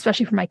food? And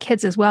especially for my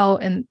kids as well.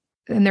 And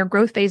in their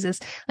growth phases,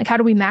 like how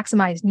do we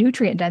maximize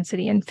nutrient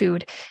density in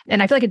food?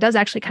 And I feel like it does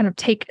actually kind of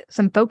take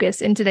some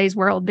focus in today's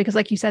world, because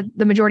like you said,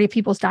 the majority of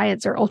people's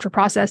diets are ultra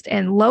processed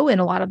and low in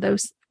a lot of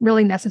those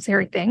really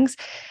necessary things.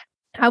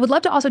 I would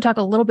love to also talk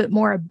a little bit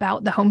more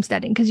about the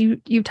homesteading, because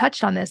you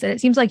touched on this and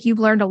it seems like you've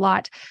learned a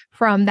lot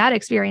from that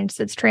experience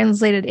that's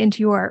translated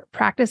into your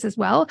practice as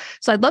well.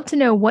 So I'd love to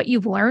know what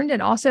you've learned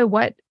and also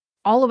what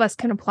all of us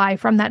can apply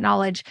from that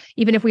knowledge,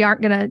 even if we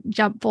aren't going to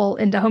jump full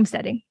into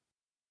homesteading.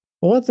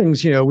 Well, one of the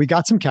things, we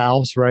got some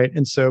cows, right?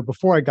 And so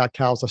before I got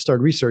cows, I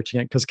started researching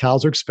it because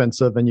cows are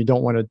expensive and you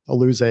don't want to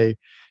lose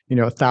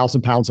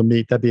 1,000 pounds of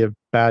meat. That'd be a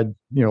bad,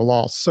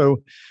 loss.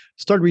 So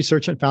started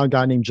researching, found a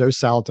guy named Joe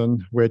Salatin,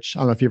 which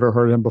I don't know if you've ever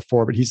heard of him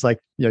before, but he's like,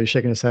 he's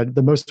shaking his head,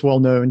 the most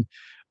well-known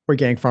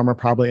organic farmer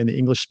probably in the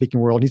English speaking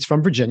world. He's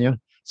from Virginia.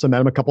 So I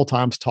met him a couple of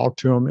times, talked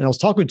to him, and I was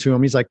talking to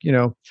him. He's like,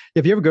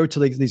 if you ever go to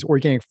these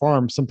organic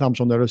farms, sometimes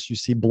you'll notice you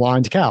see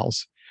blind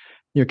cows.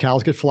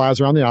 Cows get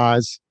flies around the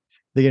eyes.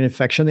 They get an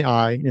infection in the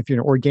eye. And if you're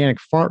an organic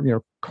farm,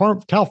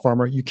 cow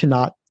farmer, you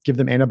cannot give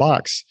them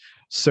antibiotics.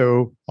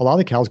 So a lot of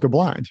the cows go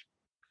blind,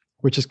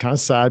 which is kind of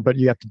sad, but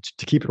you have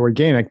to keep it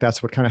organic.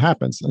 That's what kind of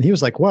happens. And he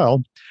was like,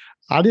 well,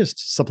 I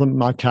just supplement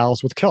my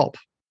cows with kelp.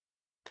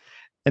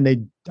 And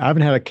I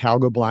haven't had a cow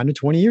go blind in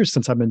 20 years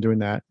since I've been doing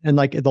that. And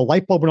like the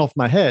light bulb went off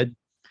my head.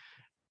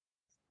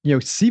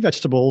 Sea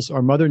vegetables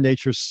are Mother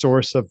Nature's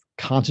source of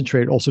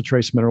concentrated also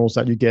trace minerals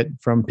that you get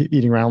from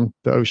eating around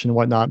the ocean and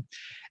whatnot.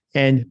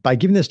 And by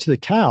giving this to the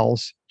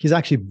cows, he's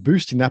actually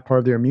boosting that part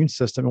of their immune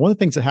system. And one of the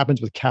things that happens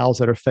with cows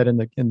that are fed in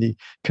the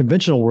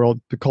conventional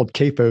world, they're called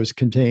CAFOs,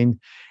 contained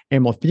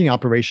animal feeding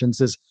operations,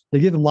 is they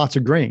give them lots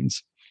of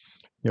grains.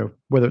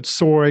 Whether it's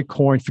soy,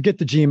 corn, forget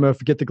the GMO,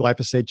 forget the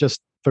glyphosate,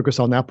 just focus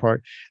on that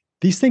part.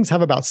 These things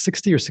have about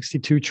 60 or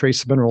 62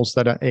 trace minerals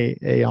that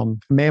a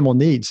mammal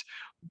needs.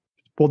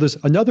 Well, there's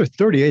another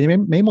 30. A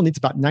mammal needs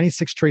about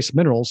 96 trace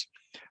minerals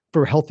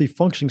for healthy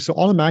functioning. So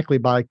automatically,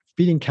 by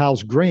feeding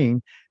cows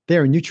grain, they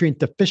are nutrient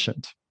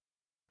deficient.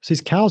 So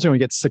these cows are going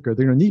to get sicker.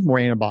 They're going to need more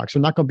antibiotics.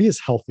 They're not going to be as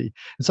healthy.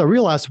 And so I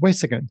realized, wait a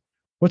second,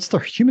 what's the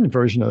human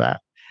version of that?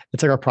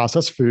 It's like our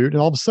processed food.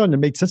 And all of a sudden, it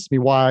made sense to me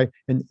why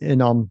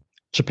in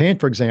Japan,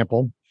 for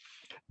example,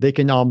 they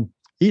can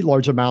eat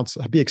large amounts,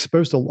 be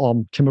exposed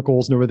to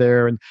chemicals and over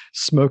there and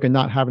smoke and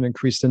not have an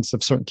increased incidence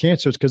of certain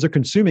cancers because they're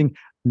consuming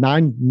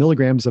 9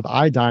 milligrams of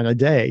iodine a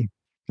day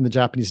in the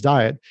Japanese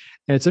diet.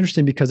 And it's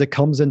interesting because it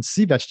comes in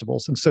sea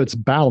vegetables. And so it's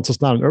balanced.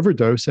 It's not an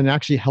overdose and it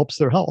actually helps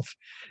their health.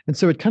 And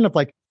so it kind of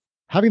like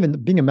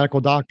being a medical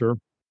doctor,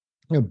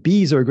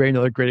 bees are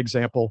another great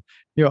example.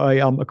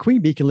 A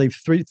queen bee can live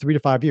 3 to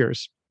 5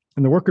 years.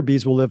 And the worker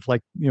bees will live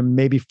like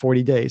maybe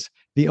 40 days.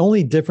 The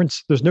only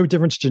difference, there's no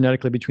difference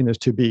genetically between those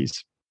two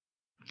bees.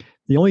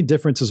 The only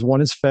difference is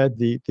one is fed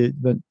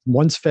the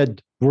one's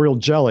fed royal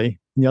jelly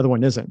and the other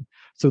one isn't.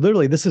 So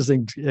literally, this is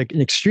an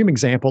extreme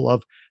example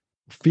of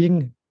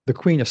feeding the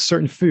queen a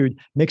certain food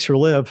makes her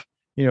live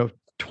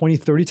 20,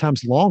 30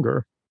 times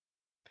longer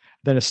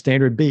than a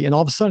standard bee. And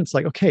all of a sudden, it's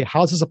like, okay,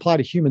 how does this apply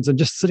to humans? And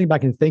just sitting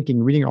back and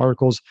thinking, reading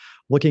articles,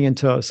 looking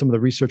into some of the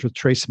research with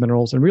trace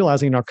minerals, and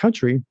realizing in our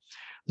country,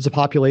 there's a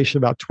population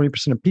of about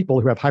 20% of people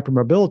who have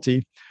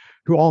hypermobility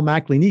who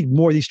automatically need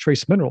more of these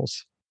trace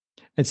minerals.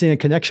 And seeing a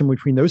connection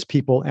between those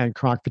people and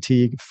chronic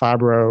fatigue,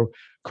 fibro,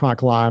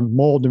 chronic Lyme,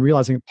 mold, and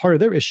realizing part of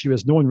their issue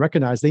is no one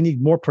recognized they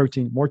need more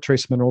protein, more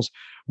trace minerals,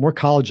 more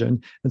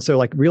collagen. And so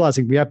like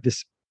realizing we have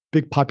this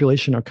big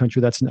population in our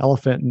country that's an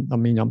elephant,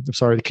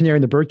 the canary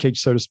in the birdcage,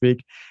 so to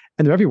speak,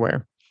 and they're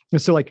everywhere.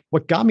 And so like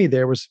what got me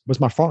there was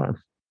my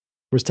farm,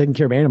 was taking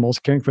care of animals,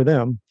 caring for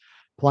them,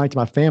 applying to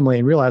my family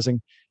and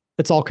realizing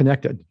it's all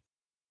connected.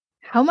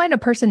 How might a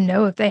person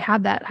know if they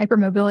have that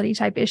hypermobility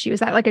type issue?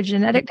 Is that like a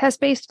genetic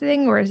test-based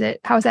thing, or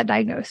how is that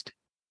diagnosed?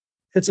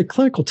 It's a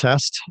clinical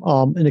test.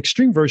 An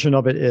extreme version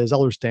of it is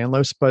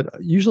Ehlers-Danlos, but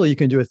usually you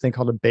can do a thing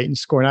called a Baton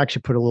score, and I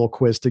actually put a little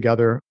quiz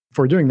together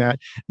for doing that.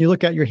 You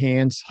look at your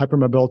hands,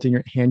 hypermobility in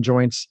your hand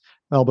joints,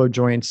 elbow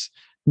joints,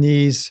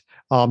 knees.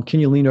 Can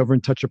you lean over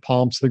and touch your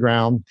palms to the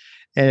ground?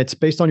 And it's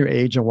based on your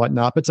age and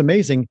whatnot. But it's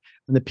amazing.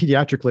 In the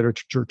pediatric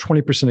literature,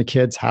 20% of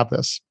kids have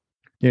this.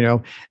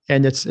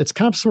 and it's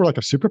kind of sort of like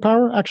a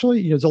superpower,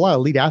 actually. There's a lot of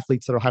elite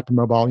athletes that are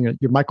hypermobile.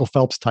 Your Michael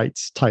Phelps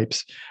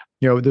types.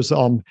 There's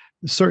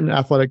certain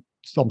athletic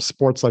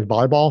sports like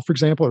volleyball, for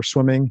example, or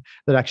swimming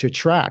that actually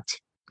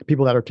attract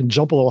people that can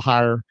jump a little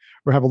higher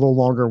or have a little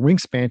longer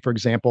wingspan, for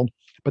example.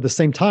 But at the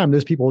same time,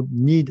 those people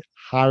need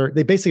higher.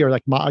 They basically are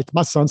like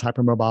my son's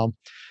hypermobile.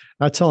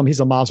 I tell him he's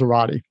a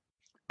Maserati,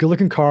 good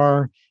looking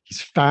car.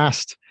 He's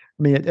fast.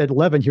 I mean, at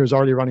 11, he was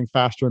already running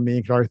faster than me.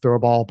 He could already throw a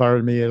ball better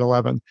than me at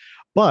 11.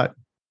 But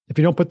if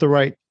you don't put the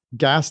right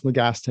gas in the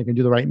gas tank and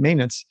do the right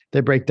maintenance,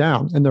 they break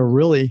down, and they're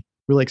really,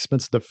 really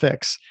expensive to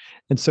fix.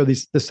 And so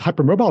this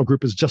hypermobile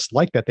group is just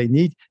like that. They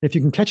need, if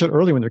you can catch it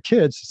early when they're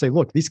kids, say,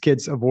 look, these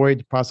kids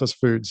avoid processed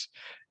foods,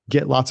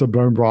 get lots of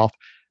bone broth,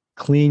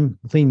 clean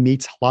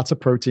meats, lots of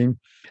protein.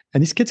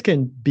 And these kids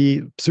can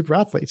be super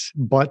athletes,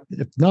 but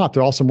if not,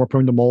 they're also more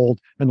prone to mold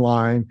and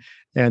Lyme,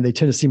 and they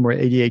tend to see more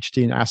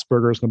ADHD and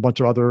Asperger's and a bunch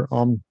of other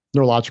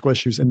neurological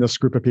issues in this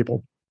group of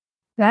people.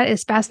 That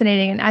is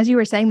fascinating. And as you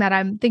were saying that,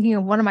 I'm thinking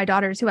of one of my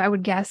daughters who I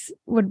would guess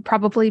would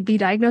probably be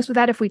diagnosed with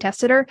that if we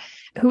tested her,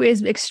 who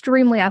is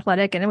extremely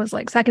athletic. And it was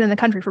like second in the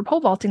country for pole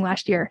vaulting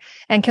last year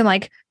and can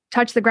like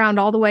touch the ground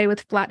all the way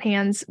with flat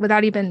hands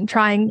without even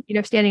trying,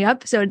 standing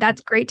up. So that's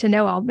great to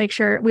know. I'll make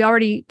sure we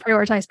already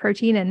prioritize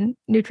protein and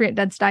nutrient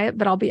dense diet,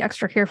 but I'll be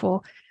extra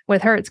careful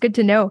with her. It's good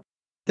to know.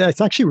 Yeah,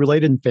 it's actually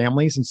related in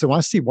families. And so when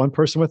I see one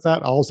person with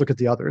that, I always look at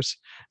the others.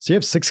 So you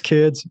have 6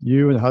 kids,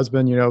 you and a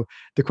husband,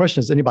 the question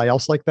is, anybody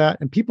else like that?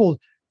 And people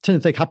tend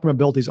to think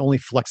hypermobility is only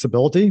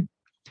flexibility,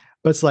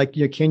 but it's like,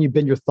 can you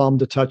bend your thumb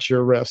to touch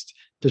your wrist?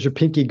 Does your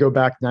pinky go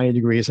back 90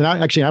 degrees? And I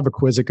actually have a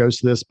quiz that goes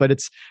to this, but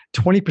it's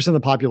 20% of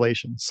the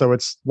population. So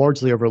it's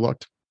largely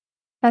overlooked.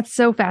 That's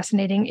so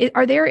fascinating.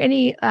 Are there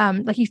any,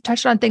 like you've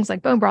touched on things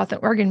like bone broth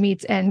and organ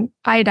meats and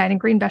iodine and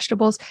green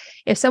vegetables.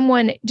 If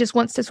someone just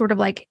wants to sort of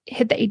like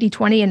hit the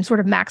 80-20 and sort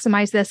of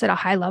maximize this at a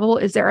high level,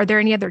 are there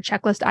any other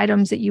checklist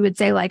items that you would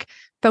say, like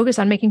focus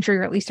on making sure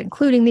you're at least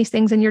including these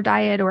things in your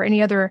diet, or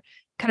any other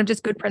kind of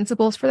just good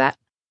principles for that?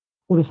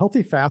 Well, the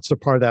healthy fats are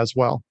part of that as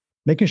well.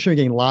 Making sure you're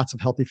getting lots of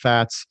healthy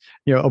fats,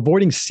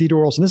 avoiding seed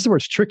oils. And this is where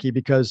it's tricky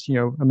because,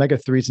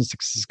 omega-3s and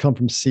 6s come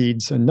from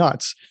seeds and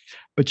nuts,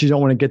 but you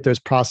don't want to get those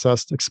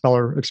processed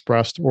expeller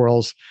expressed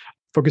oils.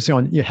 Focusing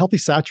on healthy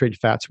saturated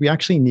fats. We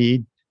actually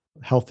need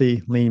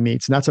healthy lean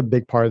meats. And that's a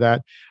big part of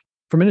that.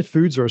 Fermented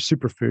foods are a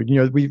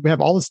superfood. We have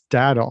all this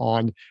data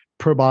on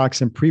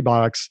probiotics and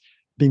prebiotics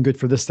being good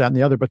for this, that, and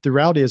the other. But the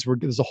reality is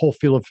there's a whole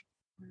field of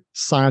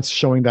science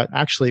showing that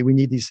actually we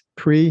need these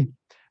pre,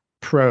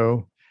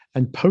 pro,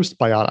 and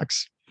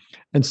postbiotics.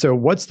 And so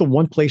what's the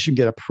one place you can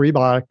get a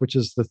prebiotic, which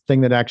is the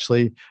thing that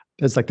actually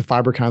is like the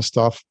fiber kind of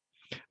stuff,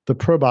 the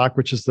probiotic,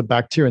 which is the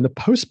bacteria, and the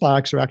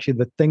postbiotics are actually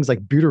the things like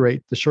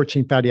butyrate, the short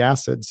chain fatty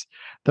acids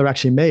that are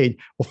actually made.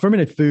 Well,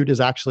 fermented food is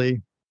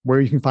actually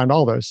where you can find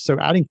all those. So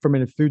adding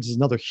fermented foods is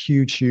another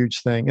huge,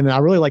 huge thing. And then I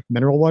really like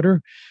mineral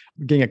water,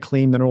 getting a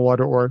clean mineral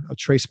water or a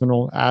trace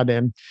mineral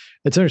add-in.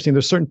 It's interesting.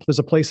 There's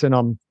a place in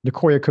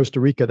Nicoya,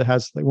 Costa Rica that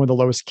has like one of the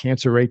lowest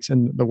cancer rates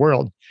in the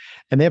world.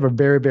 And they have a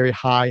very, very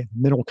high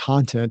mineral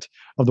content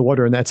of the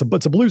water. And it's a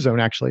blue zone,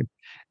 actually.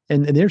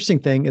 And the interesting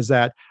thing is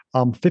that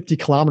 50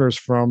 kilometers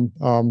from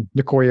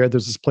Nicoya,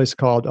 there's this place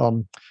called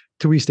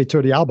Tuis de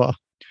Turrialba,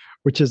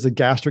 which is the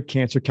gastric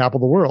cancer capital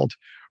of the world,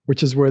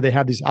 which is where they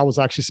have these. I was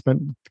actually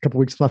spent a couple of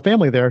weeks with my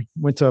family there,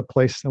 went to a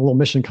little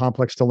mission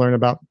complex to learn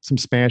about some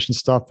Spanish and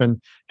stuff,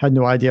 and had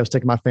no idea I was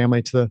taking my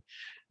family to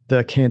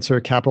the cancer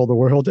capital of the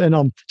world.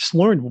 And just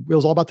learned it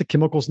was all about the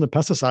chemicals and the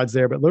pesticides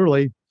there, but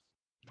literally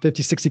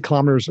 50, 60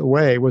 kilometers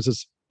away was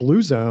this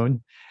blue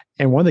zone.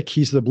 And one of the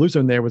keys to the blue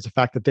zone there was the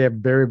fact that they have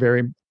very,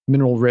 very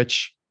mineral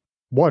rich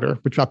water,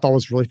 which I thought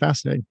was really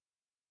fascinating.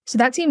 So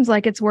that seems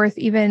like it's worth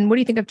even, what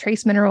do you think of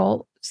trace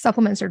mineral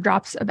supplements or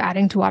drops of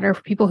adding to water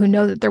for people who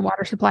know that their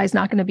water supply is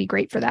not going to be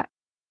great for that?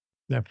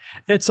 Yeah,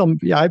 it's I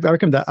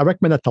recommend that. I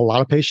recommend that to a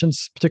lot of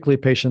patients, particularly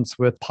patients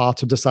with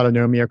POTS or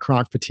dysautonomia,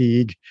 chronic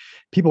fatigue,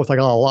 people with like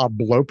a lot of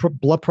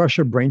blood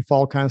pressure, brain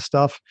fog kind of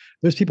stuff.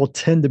 Those people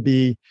tend to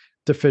be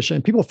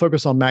deficient. People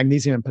focus on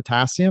magnesium and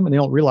potassium, and they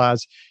don't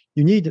realize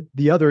you need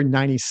the other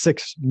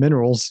 96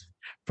 minerals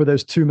for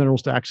those 2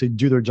 minerals to actually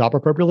do their job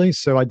appropriately.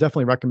 So I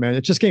definitely recommend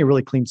it. Just getting a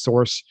really clean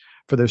source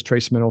for those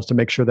trace minerals to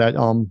make sure that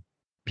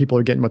people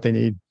are getting what they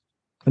need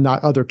and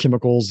not other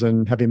chemicals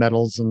and heavy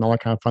metals and all that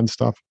kind of fun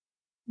stuff.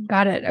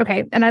 Got it.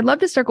 Okay. And I'd love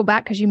to circle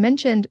back because you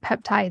mentioned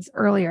peptides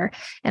earlier.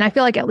 And I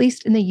feel like at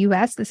least in the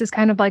US, this is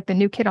kind of like the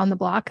new kid on the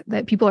block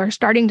that people are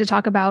starting to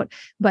talk about,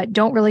 but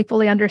don't really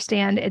fully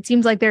understand. It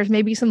seems like there's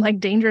maybe some like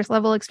dangerous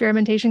level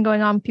experimentation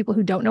going on with people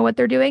who don't know what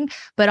they're doing,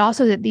 but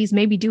also that these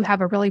maybe do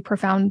have a really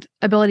profound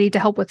ability to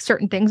help with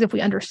certain things if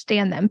we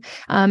understand them.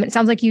 It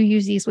sounds like you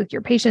use these with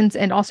your patients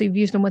and also you've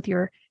used them with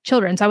your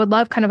children. So I would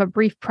love kind of a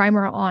brief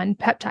primer on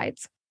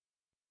peptides.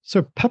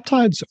 So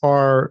peptides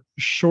are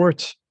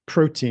short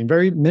protein,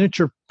 very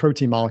miniature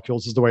protein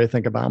molecules is the way to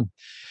think about them,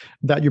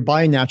 that your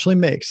body naturally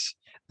makes.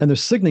 And they're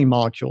signaling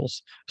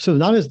molecules. So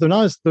they're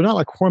not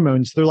like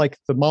hormones. They're like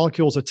the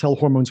molecules that tell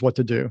hormones what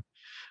to do.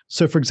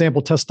 So for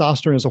example,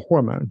 testosterone is a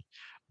hormone,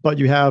 But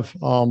you have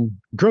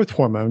growth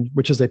hormone,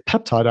 which is a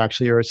peptide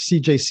actually, or a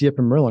CJCF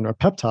or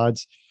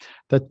peptides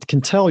that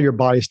can tell your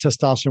body's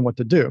testosterone what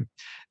to do.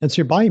 And so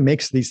your body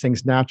makes these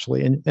things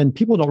naturally. And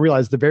people don't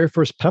realize the very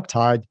first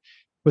peptide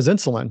was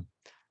insulin.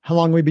 How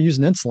long have we been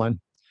using insulin?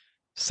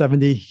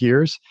 70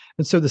 years.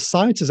 And so the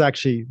science is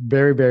actually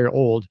very, very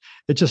old.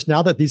 It's just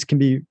now that these can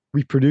be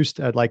reproduced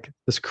at like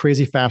this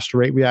crazy fast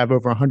rate, we have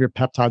over 100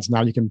 peptides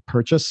now you can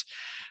purchase.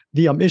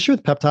 The issue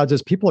with peptides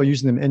is people are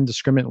using them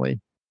indiscriminately.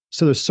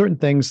 So there's certain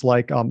things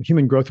like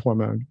human growth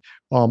hormone,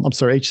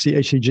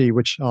 HCG,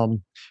 which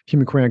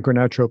human chorionic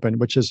gonadotropin,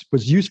 which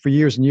was used for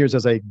years and years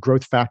as a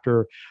growth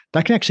factor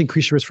that can actually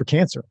increase your risk for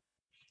cancer.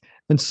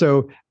 And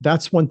so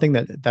that's one thing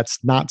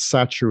that's not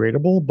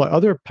saturatable, but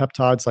other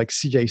peptides like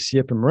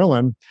CJCF and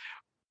Merlin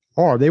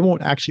they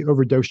won't actually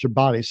overdose your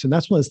body. So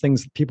that's one of the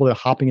things that people that are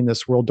hopping in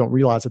this world don't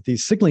realize, that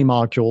these signaling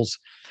molecules,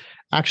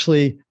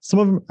 actually, some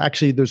of them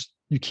actually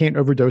you can't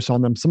overdose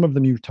on them. Some of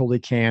them you totally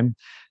can.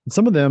 And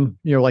some of them,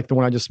 like the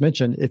one I just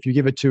mentioned, if you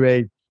give it to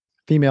a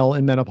female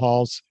in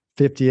menopause,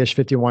 50-ish,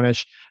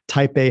 51-ish,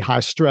 type A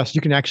high stress,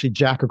 you can actually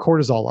jack her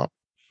cortisol up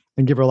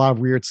and give her a lot of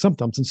weird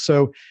symptoms. And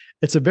so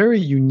it's a very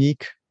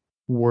unique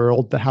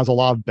world that has a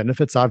lot of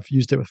benefits. I've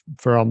used it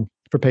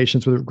for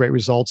patients with great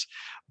results,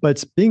 but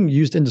it's being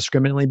used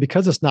indiscriminately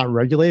because it's not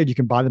regulated. You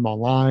can buy them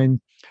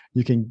online.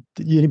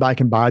 Anybody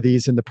can buy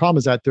these. And the problem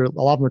is that a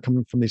lot of them are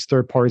coming from these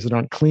third parties that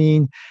aren't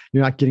clean.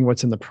 You're not getting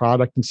what's in the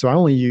product. And so I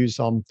only use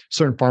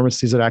certain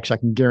pharmacies that actually I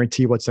can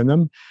guarantee what's in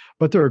them.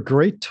 But they're a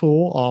great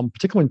tool,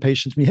 particularly in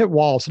patients. When you hit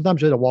walls,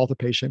 sometimes you hit a wall with a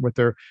patient with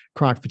their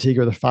chronic fatigue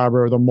or the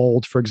fiber or the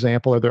mold, for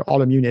example, or their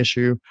autoimmune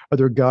issue or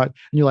their gut.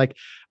 And you're like,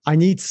 I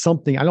need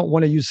something. I don't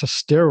want to use a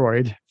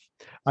steroid.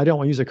 I don't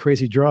want to use a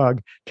crazy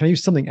drug. Can I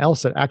use something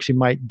else that actually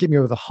might get me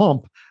over the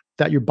hump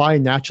that your body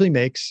naturally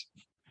makes?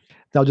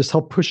 That'll just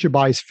help push your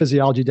body's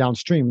physiology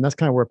downstream. And that's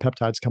kind of where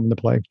peptides come into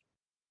play.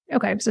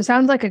 Okay. So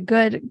sounds like a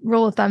good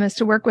rule of thumb is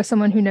to work with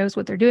someone who knows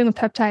what they're doing with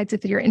peptides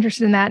if you're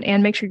interested in that,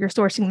 and make sure you're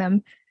sourcing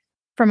them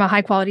from a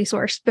high quality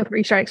source before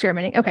you start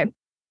experimenting. Okay.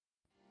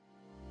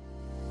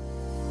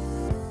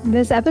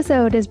 This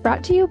episode is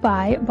brought to you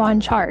by Von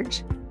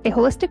Charge, a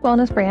holistic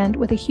wellness brand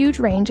with a huge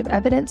range of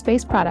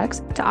evidence-based products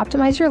to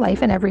optimize your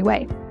life in every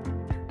way.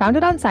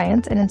 Founded on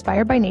science and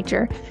inspired by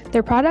nature,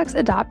 their products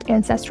adopt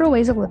ancestral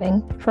ways of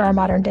living for our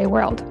modern-day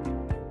world.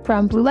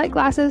 From blue light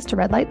glasses to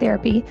red light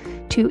therapy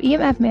to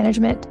EMF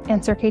management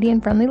and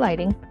circadian-friendly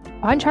lighting,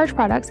 On Charge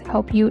products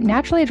help you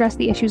naturally address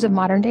the issues of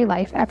modern-day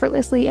life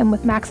effortlessly and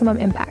with maximum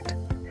impact.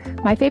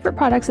 My favorite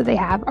products that they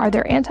have are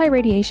their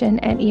anti-radiation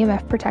and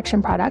EMF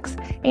protection products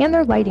and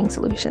their lighting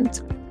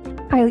solutions.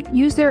 I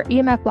use their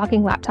EMF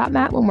blocking laptop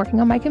mat when working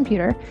on my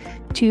computer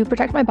to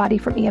protect my body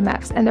from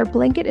EMFs, and their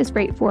blanket is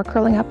great for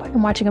curling up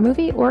and watching a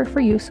movie or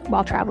for use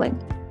while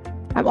traveling.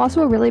 I'm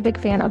also a really big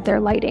fan of their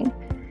lighting.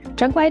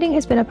 Junk lighting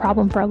has been a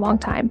problem for a long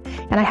time,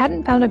 and I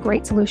hadn't found a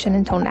great solution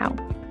until now.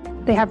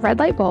 They have red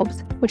light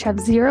bulbs, which have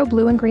zero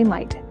blue and green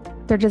light.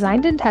 They're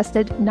designed and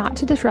tested not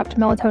to disrupt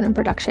melatonin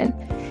production,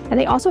 and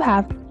they also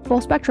have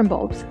full spectrum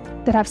bulbs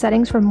that have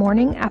settings for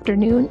morning,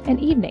 afternoon, and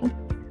evening.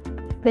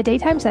 The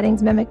daytime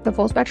settings mimic the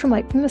full spectrum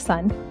light from the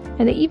sun,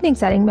 and the evening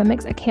setting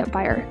mimics a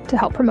campfire to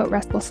help promote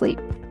restful sleep.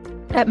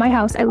 At my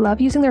house, I love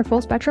using their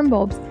full spectrum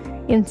bulbs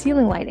in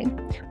ceiling lighting,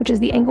 which is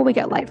the angle we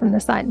get light from the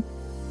sun.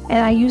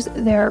 And I use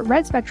their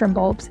red spectrum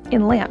bulbs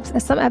in lamps,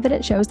 as some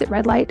evidence shows that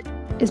red light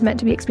is meant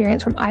to be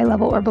experienced from eye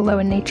level or below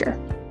in nature.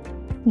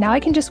 Now I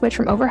can just switch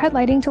from overhead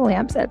lighting to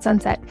lamps at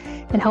sunset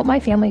and help my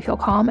family feel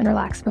calm and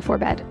relaxed before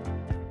bed.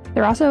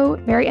 They're also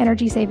very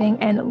energy saving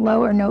and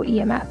low or no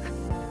EMF.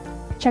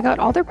 Check out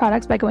all their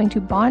products by going to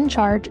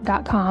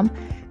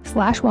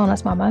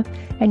boncharge.com/wellnessmama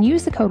and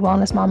use the code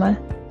wellnessmama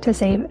to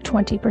save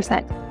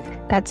 20%.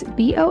 That's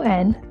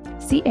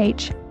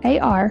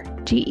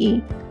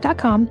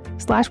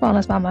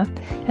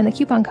BONCHARGE.com/wellnessmama and the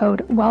coupon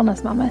code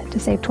wellnessmama to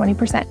save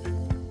 20%.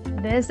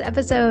 This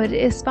episode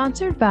is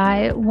sponsored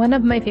by one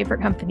of my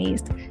favorite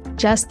companies,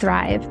 Just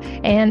Thrive,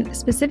 and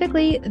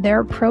specifically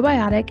their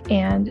probiotic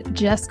and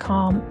Just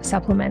Calm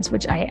supplements,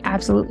 which I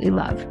absolutely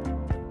love.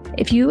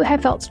 If you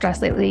have felt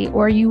stressed lately,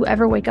 or you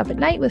ever wake up at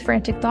night with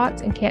frantic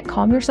thoughts and can't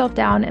calm yourself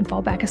down and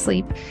fall back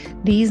asleep,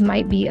 these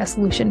might be a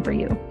solution for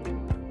you.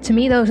 To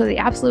me, those are the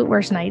absolute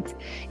worst nights,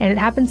 and it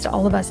happens to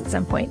all of us at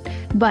some point.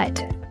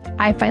 But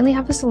I finally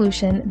have a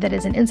solution that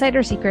is an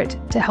insider secret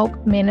to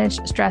help manage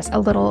stress a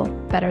little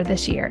better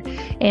this year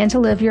and to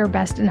live your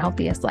best and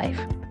healthiest life.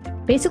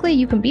 Basically,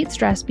 you can beat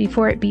stress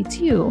before it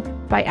beats you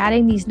by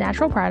adding these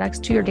natural products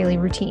to your daily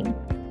routine.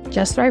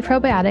 Just Thrive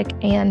Probiotic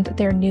and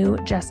their new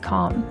Just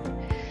Calm.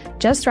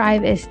 Just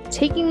Thrive is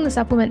taking the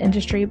supplement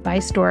industry by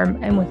storm,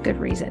 and with good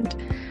reason.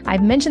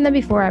 I've mentioned them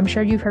before, I'm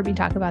sure you've heard me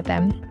talk about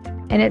them,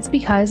 and it's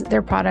because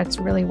their products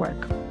really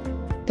work.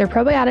 Their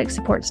probiotic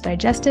supports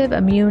digestive,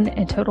 immune,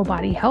 and total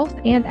body health,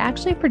 and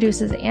actually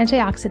produces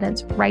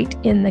antioxidants right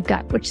in the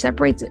gut, which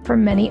separates it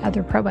from many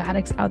other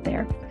probiotics out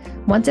there.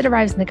 Once it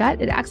arrives in the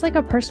gut, it acts like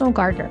a personal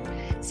gardener,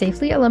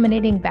 safely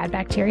eliminating bad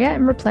bacteria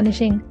and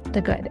replenishing the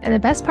good. And the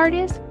best part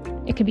is,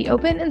 It can be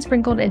opened and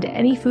sprinkled into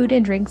any food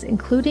and drinks,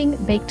 including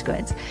baked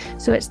goods.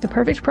 So it's the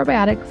perfect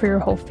probiotic for your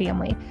whole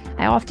family.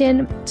 I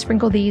often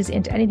sprinkle these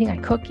into anything I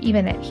cook,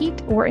 even at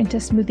heat, or into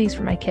smoothies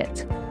for my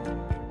kids.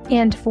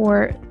 And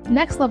for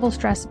next level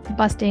stress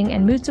busting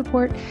and mood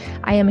support,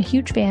 I am a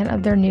huge fan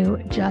of their new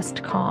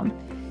Just Calm.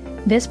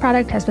 This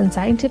product has been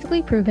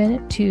scientifically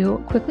proven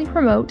to quickly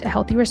promote a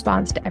healthy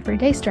response to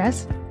everyday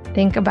stress.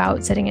 Think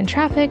about sitting in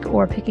traffic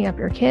or picking up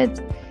your kids,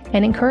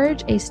 and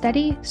encourage a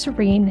steady,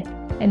 serene,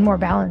 and more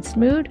balanced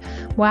mood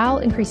while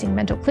increasing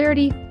mental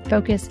clarity,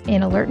 focus,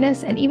 and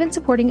alertness, and even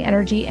supporting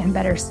energy and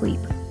better sleep.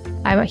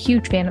 I'm a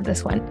huge fan of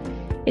this one.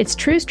 It's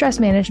true stress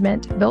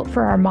management built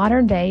for our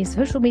modern day,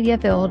 social media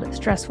filled,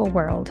 stressful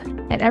world.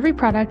 And every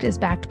product is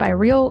backed by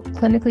real,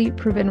 clinically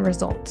proven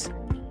results.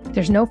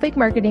 There's no fake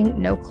marketing,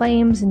 no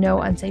claims,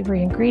 no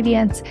unsavory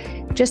ingredients,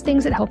 just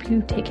things that help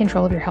you take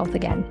control of your health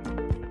again.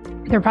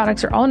 Their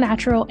products are all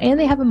natural and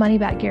they have a money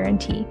back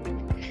guarantee.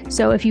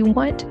 So if you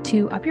want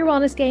to up your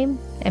wellness game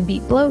and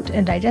beat bloat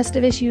and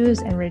digestive issues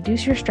and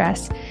reduce your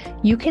stress,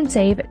 you can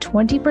save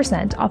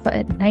 20% off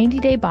a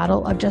 90-day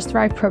bottle of Just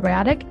Thrive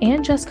Probiotic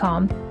and Just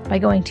Calm by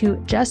going to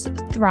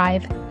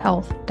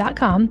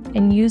justthrivehealth.com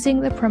and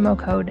using the promo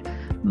code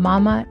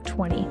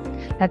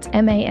MAMA20. That's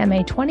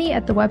MAMA20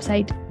 at the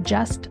website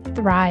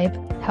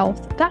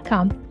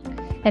justthrivehealth.com.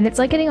 And it's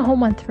like getting a whole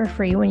month for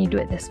free when you do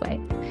it this way.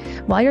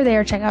 While you're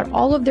there, check out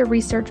all of their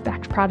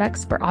research-backed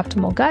products for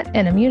optimal gut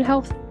and immune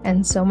health,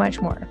 and so much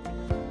more.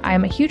 I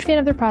am a huge fan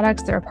of their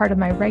products. They're a part of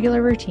my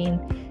regular routine,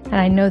 and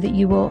I know that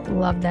you will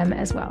love them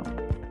as well.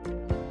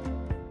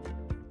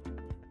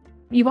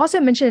 You've also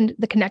mentioned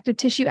the connective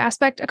tissue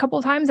aspect a couple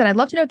of times, and I'd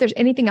love to know if there's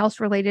anything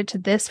else related to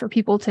this for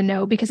people to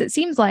know, because it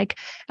seems like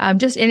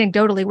just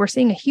anecdotally, we're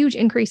seeing a huge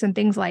increase in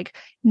things like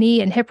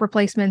knee and hip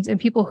replacements in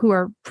people who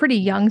are pretty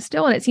young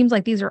still, and it seems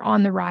like these are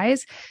on the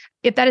rise.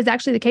 If that is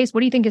actually the case,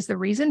 what do you think is the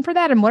reason for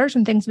that? And what are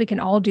some things we can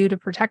all do to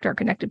protect our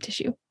connective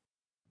tissue?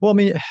 Well, I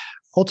mean,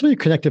 ultimately,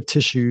 connective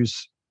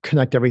tissues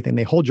connect everything.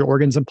 They hold your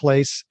organs in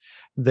place.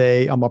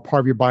 They are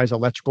part of your body's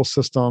electrical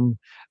system.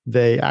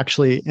 They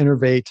actually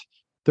innervate.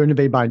 They're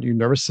innervated by your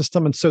nervous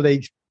system. And so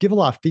they give a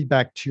lot of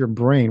feedback to your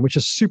brain, which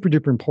is super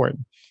duper important.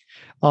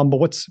 But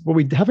what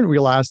we haven't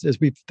realized is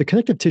the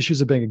connective tissues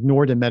have been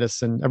ignored in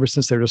medicine ever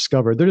since they were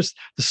discovered. They're just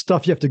the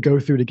stuff you have to go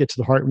through to get to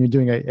the heart when you're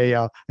doing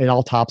an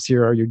autopsy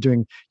or you're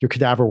doing your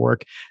cadaver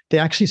work. They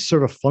actually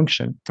serve a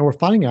function. And we're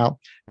finding out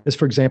is,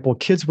 for example,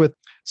 kids with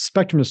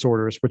spectrum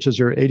disorders, which is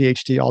your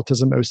ADHD,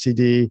 autism,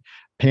 OCD,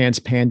 PANS,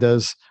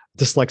 PANDAS,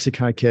 dyslexia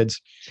kind of kids.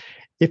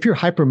 If you're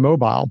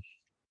hypermobile,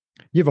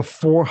 you have a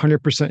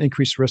 400%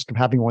 increased risk of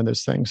having one of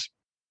those things.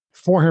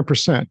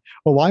 400%.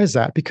 Well, why is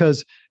that?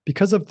 Because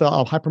of the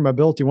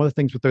hypermobility, one of the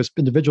things with those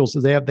individuals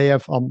is they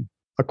have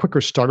a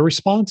quicker startle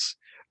response,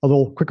 a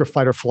little quicker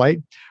fight or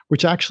flight,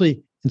 which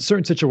actually in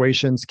certain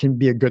situations can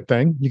be a good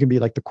thing. You can be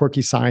like the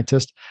quirky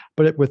scientist,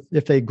 but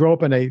if they grow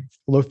up in a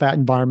low-fat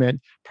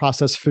environment,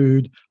 processed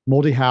food,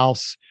 moldy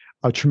house,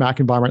 a traumatic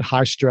environment,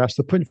 high stress,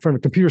 they're put in front of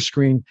a computer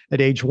screen at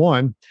age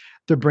 1,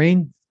 their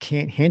brain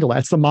can't handle that.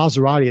 It's the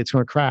Maserati, it's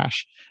going to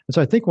crash. And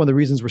so I think one of the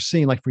reasons we're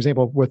seeing, like, for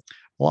example, with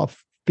a lot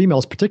of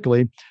females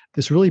particularly,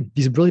 these really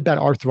bad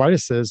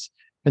arthritises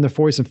in their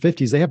 40s and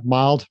 50s, they have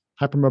mild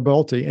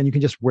hypermobility, and you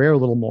can just wear a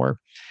little more.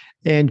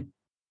 And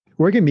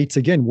organ meats,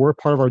 again, were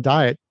part of our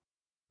diet,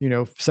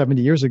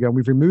 70 years ago.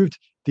 We've removed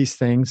these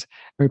things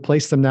and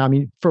replaced them now. I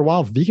mean, for a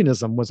while,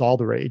 veganism was all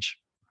the rage.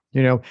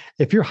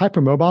 If you're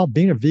hypermobile,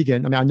 being a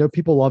vegan, I mean, I know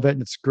people love it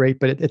and it's great,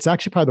 but it's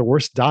actually probably the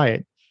worst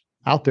diet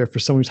out there for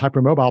someone who's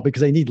hypermobile,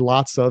 because they need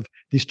lots of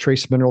these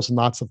trace minerals and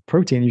lots of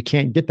protein. You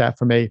can't get that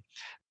from a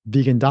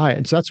vegan diet.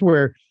 And so that's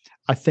where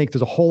I think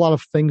there's a whole lot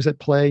of things at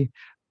play,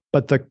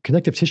 but the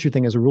connective tissue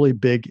thing is really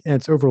big and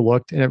it's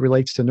overlooked, and it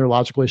relates to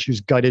neurological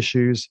issues, gut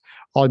issues,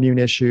 autoimmune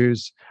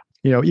issues,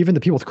 even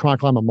the people with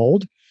chronic Lyme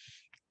mold.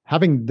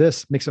 Having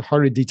this makes it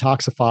harder to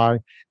detoxify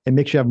and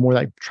makes you have more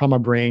like trauma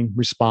brain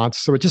response.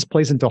 So it just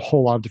plays into a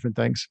whole lot of different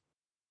things.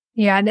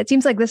 Yeah. And it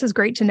seems like this is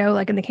great to know,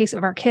 like in the case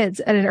of our kids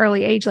at an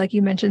early age, like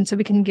you mentioned, so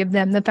we can give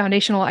them the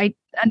foundational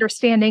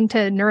understanding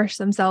to nourish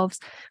themselves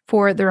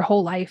for their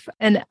whole life.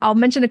 And I'll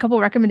mention a couple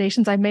of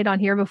recommendations I've made on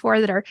here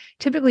before that are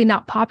typically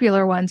not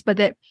popular ones, but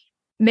that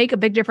make a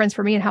big difference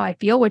for me and how I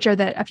feel, which are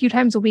that a few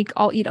times a week,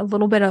 I'll eat a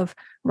little bit of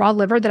raw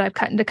liver that I've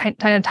cut into kind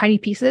of tiny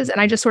pieces.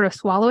 And I just sort of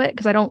swallow it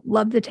because I don't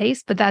love the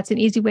taste, but that's an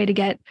easy way to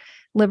get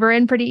liver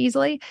in pretty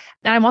easily.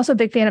 And I'm also a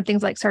big fan of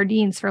things like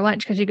sardines for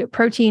lunch because you get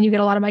protein, you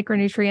get a lot of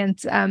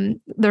micronutrients.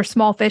 They're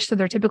small fish, so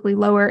they're typically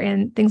lower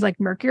in things like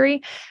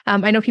mercury.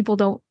 I know people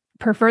don't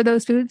prefer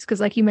those foods because,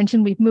 like you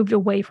mentioned, we've moved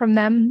away from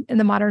them in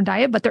the modern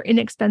diet, but they're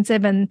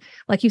inexpensive. And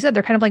like you said,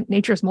 they're kind of like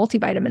nature's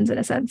multivitamins in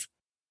a sense.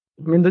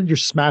 I mean, your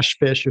smashed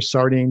fish, your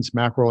sardines,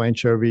 mackerel,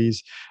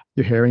 anchovies,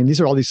 your herring,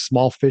 these are all these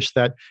small fish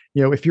that,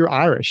 if you're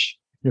Irish,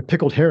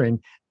 pickled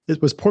herring,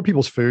 it was poor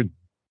people's food,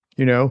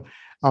 it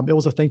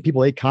was a thing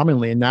people ate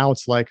commonly. And now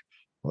it's like,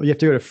 well, you have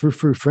to go to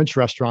frou-frou French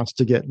restaurants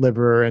to get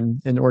liver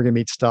and organ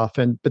meat stuff.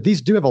 But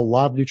these do have a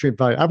lot of nutrient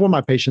value. I have one of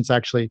my patients,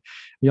 actually,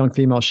 a young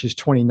female, she's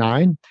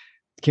 29.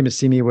 came to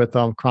see me with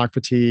chronic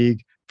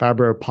fatigue,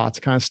 fibro, POTS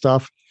kind of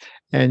stuff.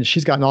 And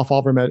she's gotten off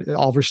all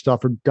of her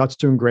stuff. Her gut's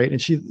doing great.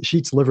 And she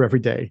eats liver every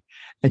day.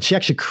 And she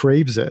actually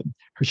craves it.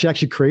 She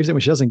actually craves it.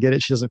 When she doesn't get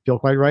it, she doesn't feel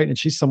quite right. And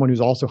she's someone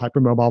who's also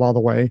hypermobile, by the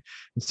way.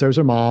 And so is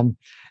her mom.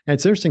 And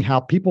it's interesting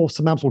how people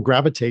sometimes will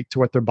gravitate to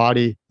what their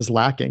body is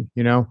lacking.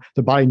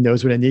 The body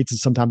knows what it needs. And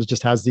sometimes it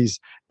just has these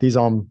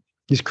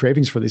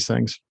cravings for these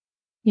things.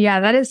 Yeah,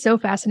 that is so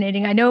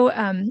fascinating. I know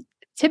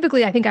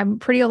typically I think I'm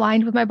pretty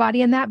aligned with my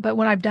body in that, but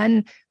when I've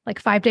done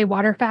like 5-day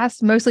water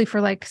fast, mostly for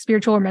like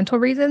spiritual or mental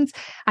reasons,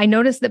 I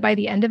noticed that by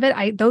the end of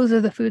it, those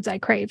are the foods I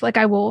crave. Like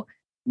I will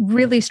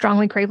really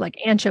strongly crave like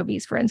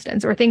anchovies, for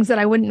instance, or things that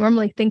I wouldn't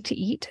normally think to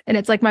eat. And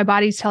it's like my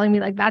body's telling me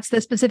like, that's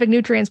the specific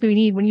nutrients we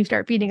need when you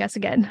start feeding us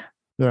again.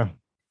 Yeah.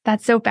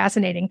 That's so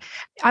fascinating.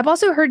 I've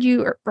also heard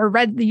you or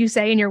read you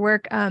say in your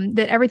work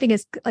that everything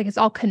is like, it's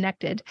all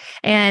connected.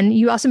 And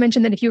you also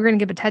mentioned that if you were going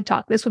to give a TED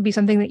Talk, this would be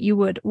something that you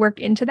would work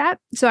into that.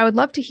 So I would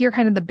love to hear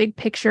kind of the big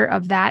picture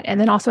of that. And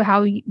then also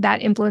how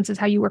that influences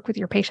how you work with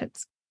your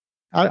patients.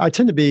 I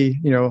tend to be,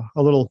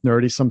 a little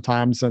nerdy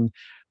sometimes. And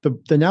the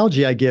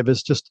analogy I give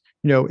is just,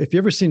 if you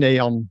ever seen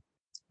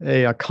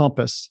a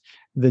compass,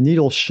 the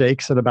needle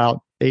shakes at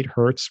about 8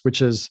 hertz,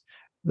 which is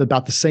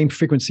about the same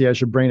frequency as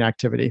your brain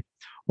activity.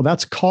 Well,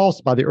 that's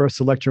caused by the Earth's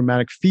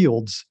electromagnetic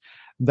fields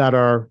that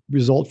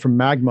result from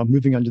magma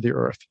moving under the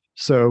Earth.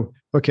 So,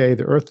 okay,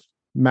 the Earth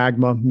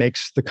magma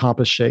makes the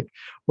compass shake.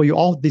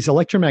 Well, these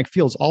electromagnetic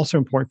fields also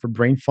important for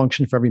brain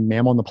function for every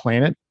mammal on the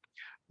planet.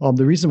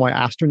 The reason why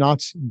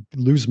astronauts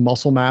lose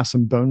muscle mass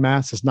and bone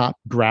mass is not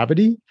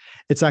gravity.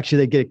 It's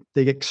actually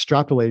they get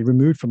extrapolated,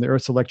 removed from the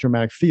Earth's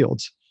electromagnetic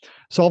fields.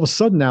 So all of a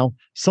sudden now,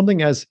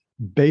 something as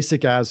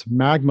basic as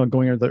magma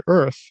going under the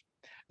Earth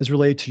is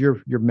related to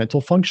your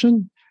mental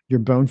function, your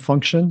bone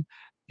function,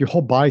 your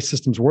whole body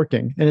system's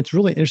working. And it's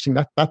really interesting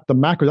that the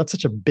macro, that's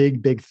such a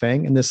big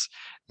thing. And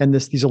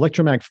these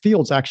electromagnetic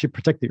fields actually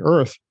protect the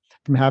Earth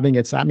from having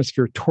its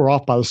atmosphere tore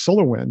off by the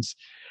solar winds.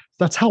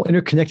 That's how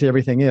interconnected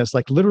everything is.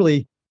 Like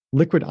literally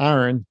liquid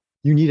iron,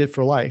 you need it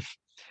for life.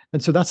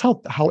 And so that's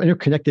how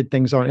interconnected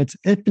things are. And it's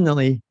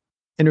infinitely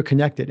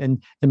interconnected.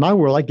 And in my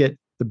world, I get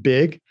the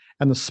big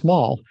and the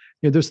small.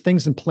 There's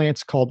things in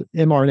plants called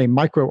mRNA,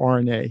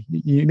 microRNA.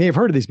 You may have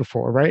heard of these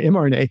before, right?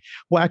 mRNA.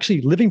 Well,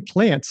 actually, living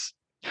plants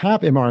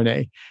have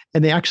mRNA,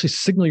 and they actually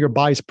signal your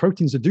body's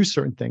proteins to do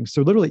certain things.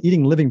 So literally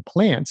eating living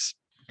plants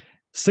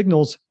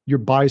signals your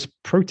body's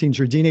proteins,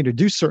 your DNA to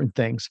do certain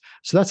things.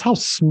 So that's how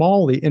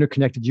smallly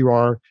interconnected you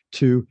are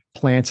to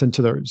plants and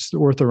to the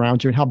earth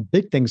around you and how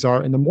big things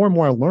are. And the more and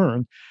more I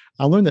learn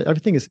that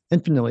everything is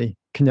infinitely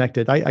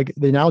connected.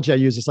 The analogy I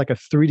use is like a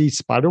 3D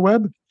spider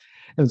web.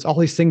 And there's all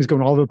these things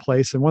going all over the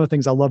place. And one of the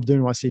things I love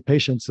doing when I see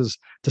patients is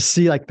to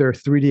see like their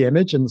 3D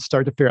image and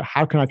start to figure out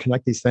how can I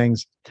connect these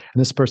things in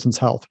this person's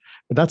health.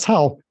 But that's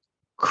how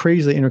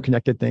crazily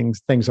interconnected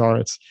things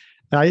are.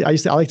 I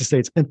like to say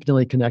it's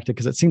infinitely connected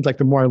because it seems like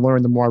the more I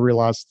learn, the more I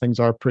realize things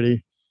are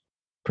pretty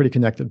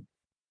connected.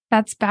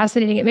 That's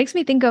fascinating. It makes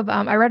me think of,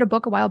 I read a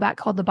book a while back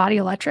called The Body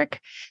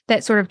Electric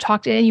that sort of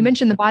talked, and you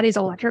mentioned the body's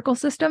electrical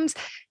systems.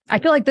 I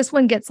feel like this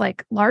one gets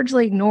like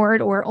largely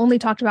ignored or only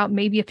talked about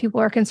maybe if people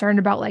are concerned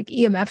about like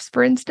EMFs,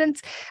 for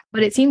instance.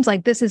 But it seems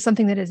like this is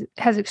something that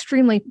has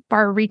extremely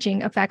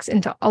far-reaching effects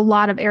into a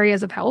lot of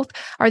areas of health.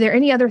 Are there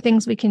any other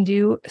things we can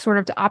do sort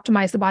of to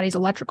optimize the body's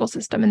electrical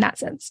system in that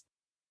sense?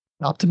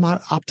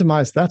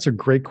 Optimize. That's a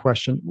great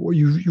question. Well,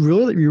 you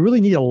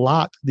really need a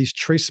lot of these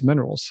trace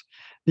minerals,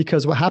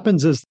 because what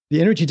happens is the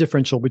energy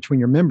differential between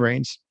your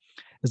membranes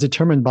is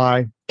determined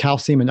by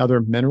calcium and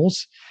other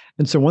minerals.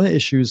 And so one of the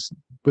issues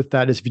with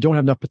that is if you don't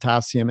have enough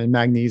potassium and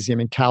magnesium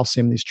and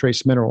calcium, these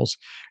trace minerals,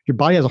 your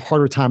body has a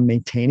harder time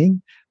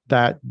maintaining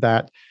that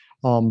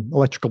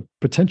electrical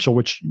potential,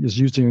 which is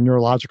used in your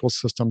neurological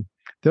system.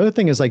 The other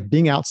thing is like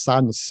being outside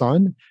in the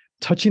sun,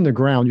 touching the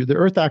ground. The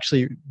earth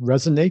actually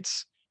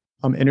resonates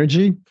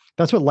energy.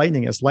 That's what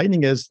lightning is.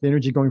 Lightning is the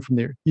energy going from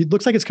there. It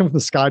looks like it's coming from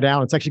the sky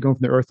down. It's actually going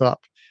from the earth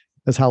up.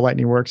 That's how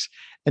lightning works.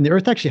 And the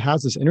earth actually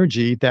has this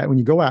energy that when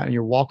you go out and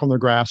you walk on the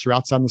grass or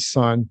outside in the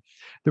sun,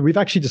 that we've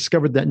actually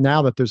discovered that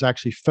now that there's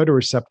actually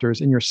photoreceptors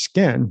in your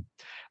skin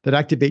that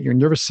activate your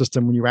nervous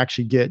system when you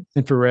actually get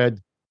infrared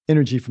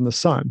energy from the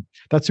sun.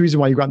 That's the reason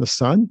why you go out in the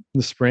sun in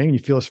the spring and you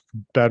feel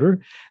better.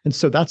 And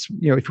so that's,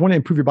 if you want to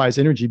improve your body's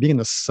energy, being in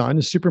the sun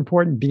is super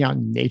important. Being out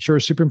in nature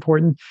is super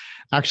important.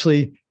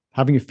 Actually,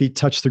 having your feet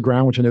touch the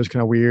ground, which I know is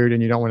kind of weird,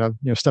 and you don't want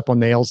to, step on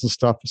nails and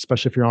stuff,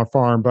 especially if you're on a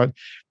farm. But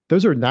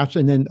those are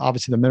natural. And then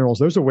obviously the minerals,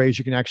 those are ways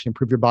you can actually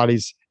improve your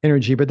body's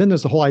energy. But then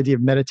there's the whole idea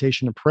of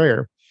meditation and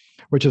prayer,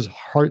 which is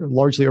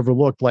largely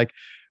overlooked. Like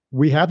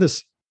we have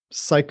this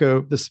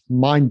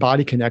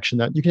mind-body connection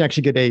that you can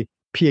actually get a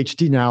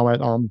PhD now at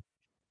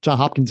Johns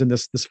Hopkins in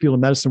this field of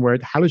medicine, where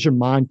how does your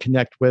mind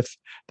connect with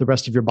the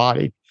rest of your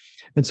body?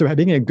 And so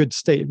being in a good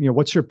state,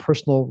 what's your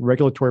personal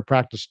regulatory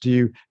practice? Do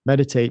you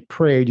meditate,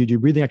 pray? Do you do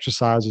breathing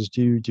exercises?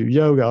 Do you do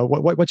yoga?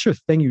 What's your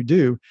thing you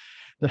do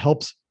that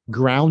helps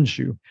ground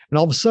you? And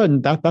all of a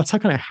sudden, that's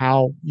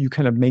how you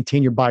kind of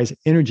maintain your body's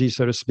energy,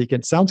 so to speak.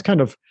 It sounds kind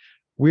of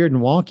weird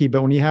and wonky.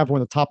 But when you have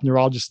one of the top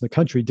neurologists in the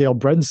country, Dale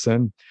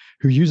Bredesen,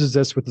 who uses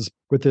this with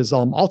his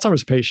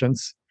Alzheimer's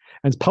patients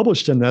and is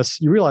published in this,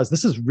 you realize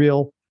this is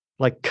real,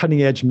 like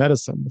cutting edge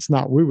medicine. It's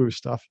not woo woo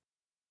stuff.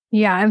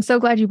 Yeah, I'm so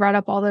glad you brought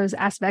up all those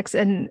aspects.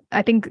 And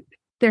I think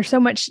there's so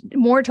much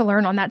more to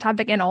learn on that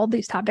topic and all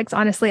these topics.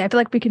 Honestly, I feel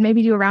like we could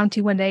maybe do a round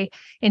two one day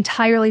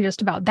entirely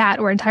just about that,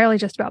 or entirely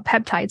just about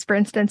peptides, for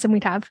instance, and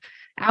we'd have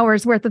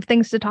hours worth of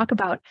things to talk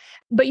about.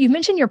 But you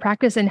mentioned your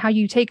practice and how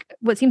you take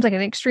what seems like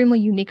an extremely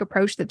unique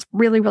approach that's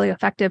really, really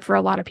effective for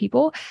a lot of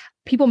people.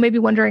 People may be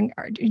wondering,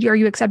 are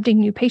you accepting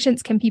new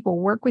patients? Can people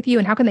work with you?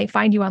 And how can they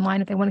find you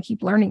online if they want to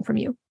keep learning from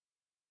you?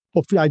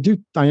 Well, I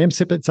am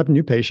accepting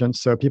new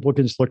patients. So people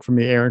can just look for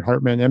me, Aaron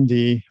Hartman,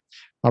 MD.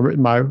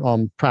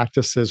 My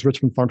practice is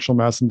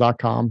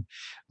richmondfunctionalmedicine.com.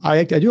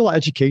 I do a lot of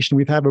education.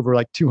 We've had over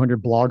like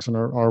 200 blogs on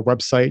our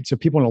website. So if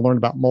people want to learn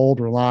about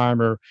mold or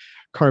Lyme or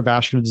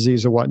cardiovascular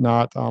disease or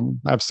whatnot, I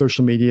have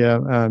social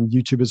media,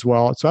 YouTube as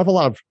well. So I have a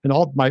lot of, and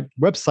all my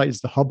website is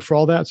the hub for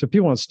all that. So if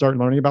people want to start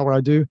learning about what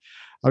I do,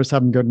 I just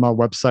have them go to my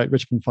website,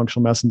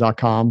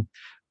 richmondfunctionalmedicine.com.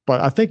 But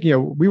I think,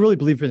 we really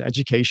believe in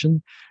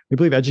education. We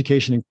believe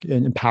education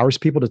empowers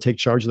people to take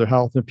charge of their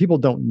health. And if people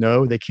don't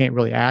know, they can't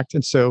really act.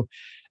 And so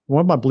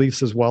one of my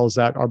beliefs as well is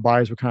that our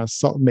bodies were kind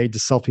of made to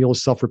self-heal,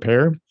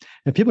 self-repair.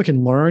 And people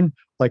can learn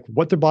like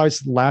what their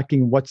body's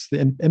lacking, what's the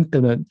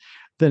impediment.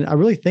 Then I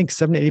really think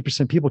 70 to 80%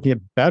 of people can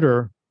get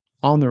better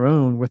on their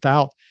own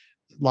without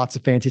lots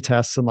of fancy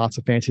tests and lots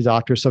of fancy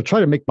doctors. So I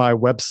try to make my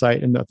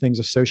website and the things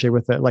associated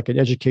with it like an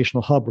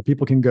educational hub where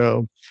people can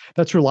go.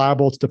 That's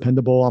reliable. It's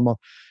dependable. I'm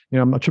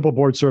a triple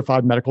board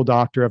certified medical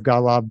doctor. I've got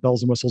a lot of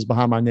bells and whistles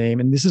behind my name.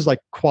 And this is like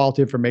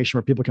quality information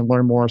where people can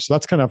learn more. So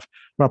that's kind of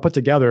what I put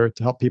together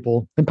to help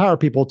people, empower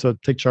people to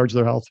take charge of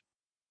their health.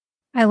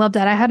 I love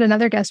that. I had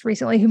another guest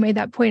recently who made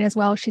that point as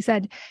well. She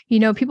said,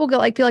 people feel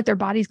like their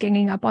body's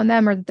ganging up on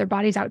them or that their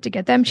body's out to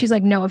get them. She's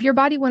like, no, if your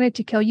body wanted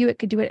to kill you, it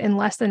could do it in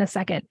less than a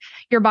second.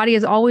 Your body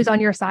is always on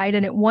your side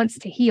and it wants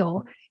to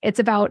heal. It's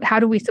about how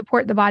do we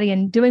support the body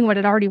and doing what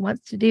it already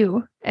wants to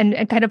do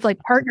and kind of like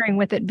partnering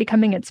with it,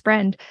 becoming its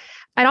friend.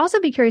 I'd also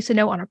be curious to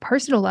know on a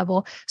personal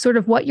level, sort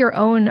of what your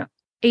own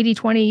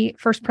 80-20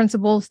 first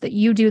principles that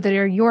you do that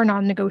are your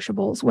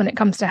non-negotiables when it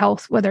comes to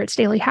health, whether it's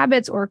daily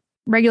habits or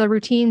regular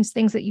routines,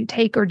 things that you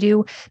take or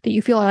do that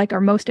you feel like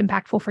are most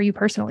impactful for you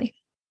personally.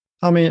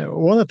 I mean,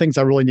 one of the things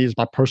I really need is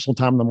my personal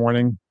time in the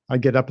morning. I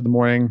get up in the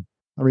morning,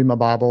 I read my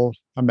Bible,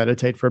 I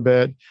meditate for a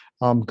bit,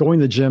 going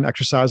to the gym,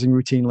 exercising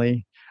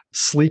routinely.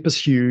 Sleep is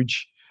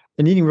huge,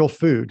 and eating real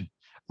food.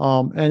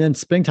 And then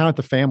spending time with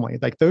the family.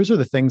 Like those are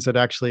the things that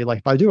actually, like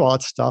if I do all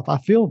that stuff, I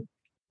feel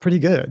pretty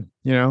good.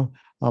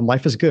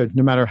 Life is good.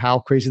 No matter how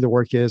crazy the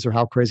work is or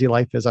how crazy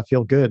life is, I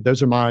feel good.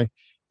 Those are my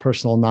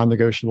personal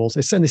non-negotiables.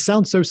 They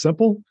sound so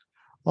simple.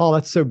 Oh,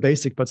 that's so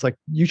basic, but it's like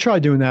you try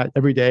doing that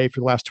every day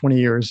for the last 20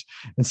 years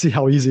and see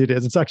how easy it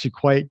is. It's actually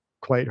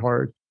quite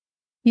hard.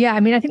 Yeah.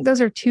 I mean, I think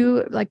those are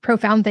two like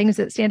profound things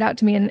that stand out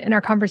to me in our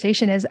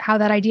conversation is how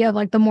that idea of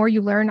like the more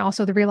you learn,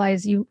 also the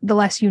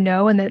less you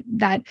know, and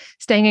that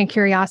staying in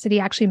curiosity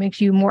actually makes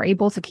you more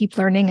able to keep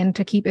learning and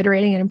to keep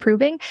iterating and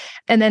improving.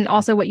 And then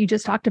also what you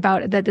just talked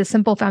about, that the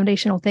simple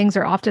foundational things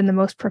are often the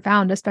most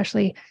profound,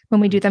 especially when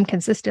we do them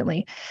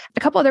consistently. A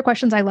couple other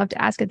questions I love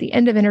to ask at the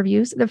end of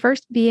interviews. The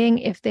first being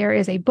if there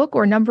is a book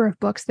or number of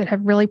books that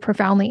have really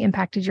profoundly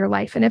impacted your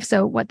life, and if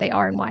so, what they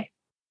are and why.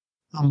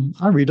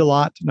 I read a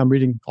lot and I'm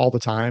reading all the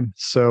time.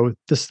 So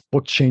this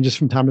book changes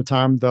from time to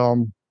time.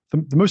 The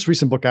most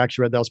recent book I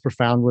actually read that was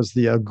profound was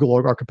the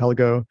Gulag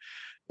Archipelago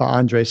by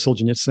Andrei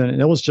Solzhenitsyn.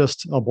 And it was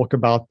just a book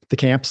about the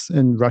camps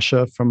in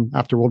Russia from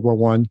after World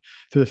War I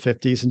through the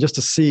 50s. And just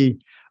to see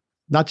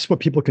not just what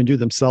people can do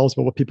themselves,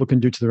 but what people can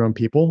do to their own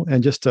people.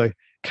 And just to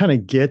kind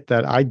of get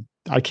that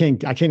I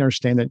can't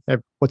understand that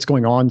what's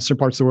going on in certain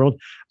parts of the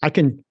world. I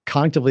can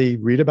cognitively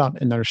read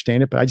about and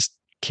understand it, but I just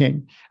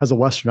can't, as a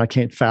Western, I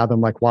can't fathom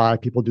like why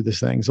people do these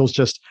things. It was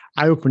just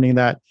eye-opening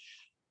that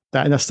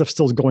and that stuff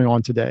still is going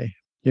on today.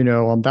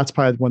 That's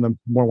probably one of the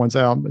more ones.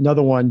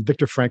 Another one,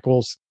 Viktor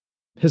Frankl's,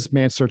 his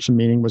Man's Search and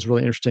Meaning was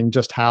really interesting.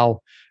 Just how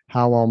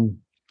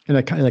in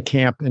a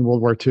camp in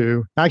World War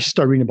II, I actually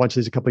started reading a bunch of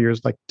these a couple of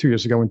years, like 2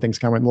 years ago when things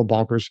kind of went a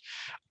little bonkers.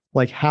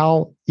 Like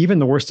how even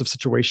the worst of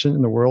situation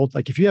in the world,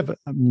 like if you have a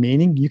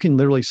meaning, you can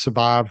literally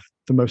survive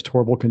the most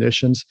horrible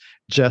conditions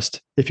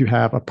just if you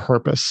have a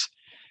purpose.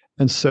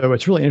 And so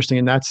it's really interesting.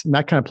 And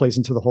that kind of plays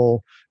into the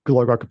whole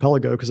Gulag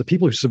Archipelago, because the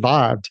people who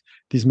survived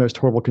these most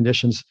horrible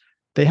conditions,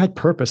 they had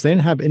purpose. They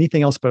didn't have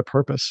anything else but a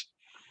purpose.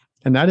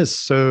 And that is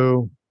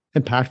so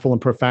impactful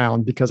and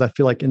profound, because I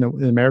feel like in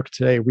America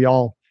today, if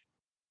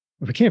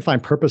we can't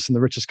find purpose in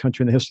the richest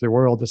country in the history of the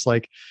world, it's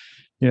like,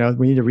 we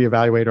need to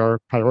reevaluate our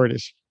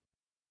priorities.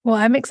 Well,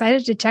 I'm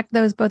excited to check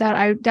those both out.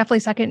 I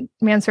definitely second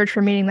Man's Search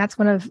for Meaning. That's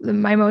one of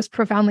my most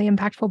profoundly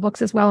impactful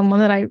books as well. And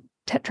one that I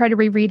try to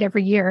reread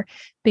every year,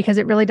 because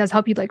it really does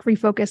help you like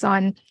refocus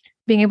on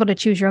being able to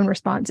choose your own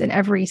response in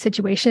every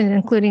situation,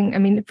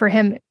 including, for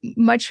him,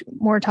 much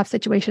more tough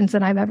situations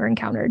than I've ever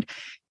encountered.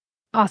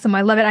 Awesome.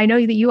 I love it. I know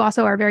that you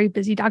also are a very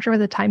busy doctor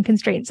with a time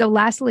constraint. So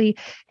lastly,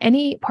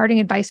 any parting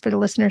advice for the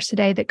listeners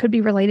today that could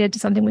be related to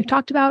something we've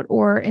talked about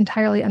or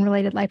entirely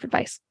unrelated life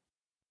advice?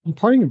 And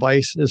parting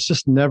advice is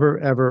just never,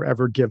 ever,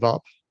 ever give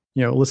up.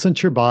 Listen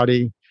to your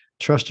body,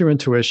 trust your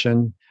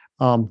intuition.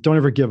 Don't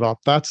ever give up.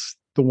 That's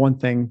the one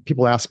thing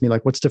people ask me,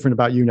 like, what's different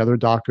about you and other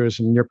doctors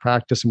and your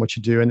practice and what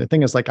you do? And the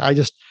thing is, like, I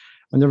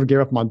never gave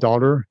up on my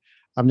daughter.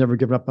 I've never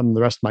given up on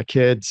the rest of my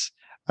kids.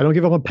 I don't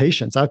give up on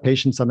patients. I have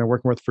patients I've been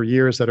working with for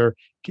years that are,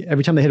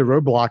 every time they hit a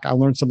roadblock, I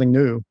learn something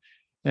new.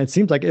 And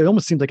it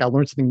almost seems like I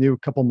learned something new a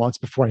couple months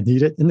before I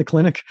need it in the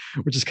clinic,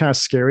 which is kind of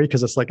scary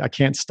because it's like, I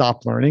can't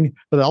stop learning,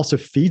 but it also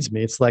feeds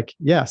me. It's like,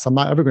 yes, I'm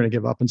not ever going to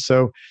give up. And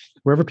so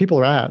wherever people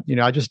are at,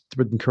 I just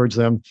would encourage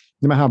them,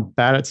 no matter how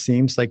bad it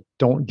seems, like,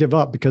 don't give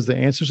up because the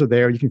answers are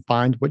there. You can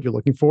find what you're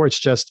looking for. It's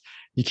just,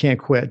 you can't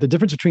quit. The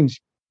difference between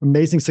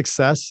amazing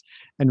success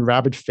and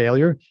rapid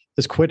failure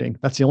is quitting.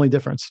 That's the only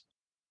difference.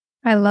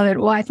 I love it.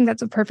 Well, I think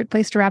that's a perfect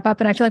place to wrap up.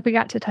 And I feel like we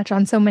got to touch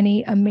on so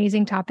many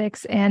amazing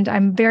topics. And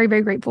I'm very,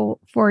 very grateful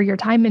for your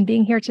time and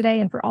being here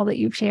today and for all that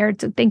you've shared.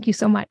 So thank you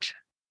so much.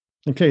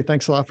 Okay.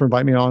 Thanks a lot for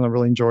inviting me on. I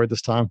really enjoyed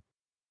this time.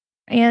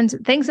 And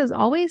thanks as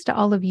always to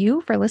all of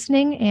you for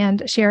listening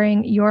and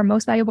sharing your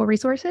most valuable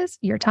resources,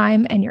 your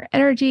time and your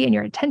energy and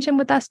your attention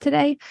with us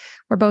today.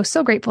 We're both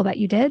so grateful that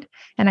you did.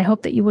 And I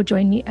hope that you will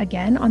join me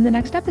again on the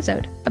next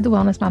episode of the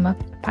Wellness Mama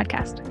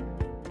podcast.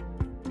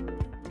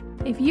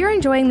 If you're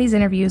enjoying these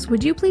interviews,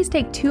 would you please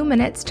take 2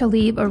 minutes to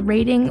leave a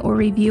rating or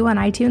review on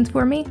iTunes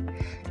for me?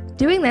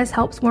 Doing this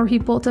helps more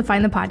people to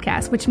find the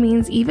podcast, which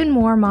means even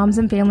more moms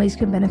and families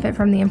can benefit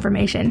from the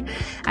information.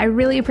 I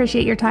really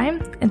appreciate your time,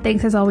 and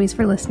thanks as always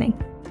for listening.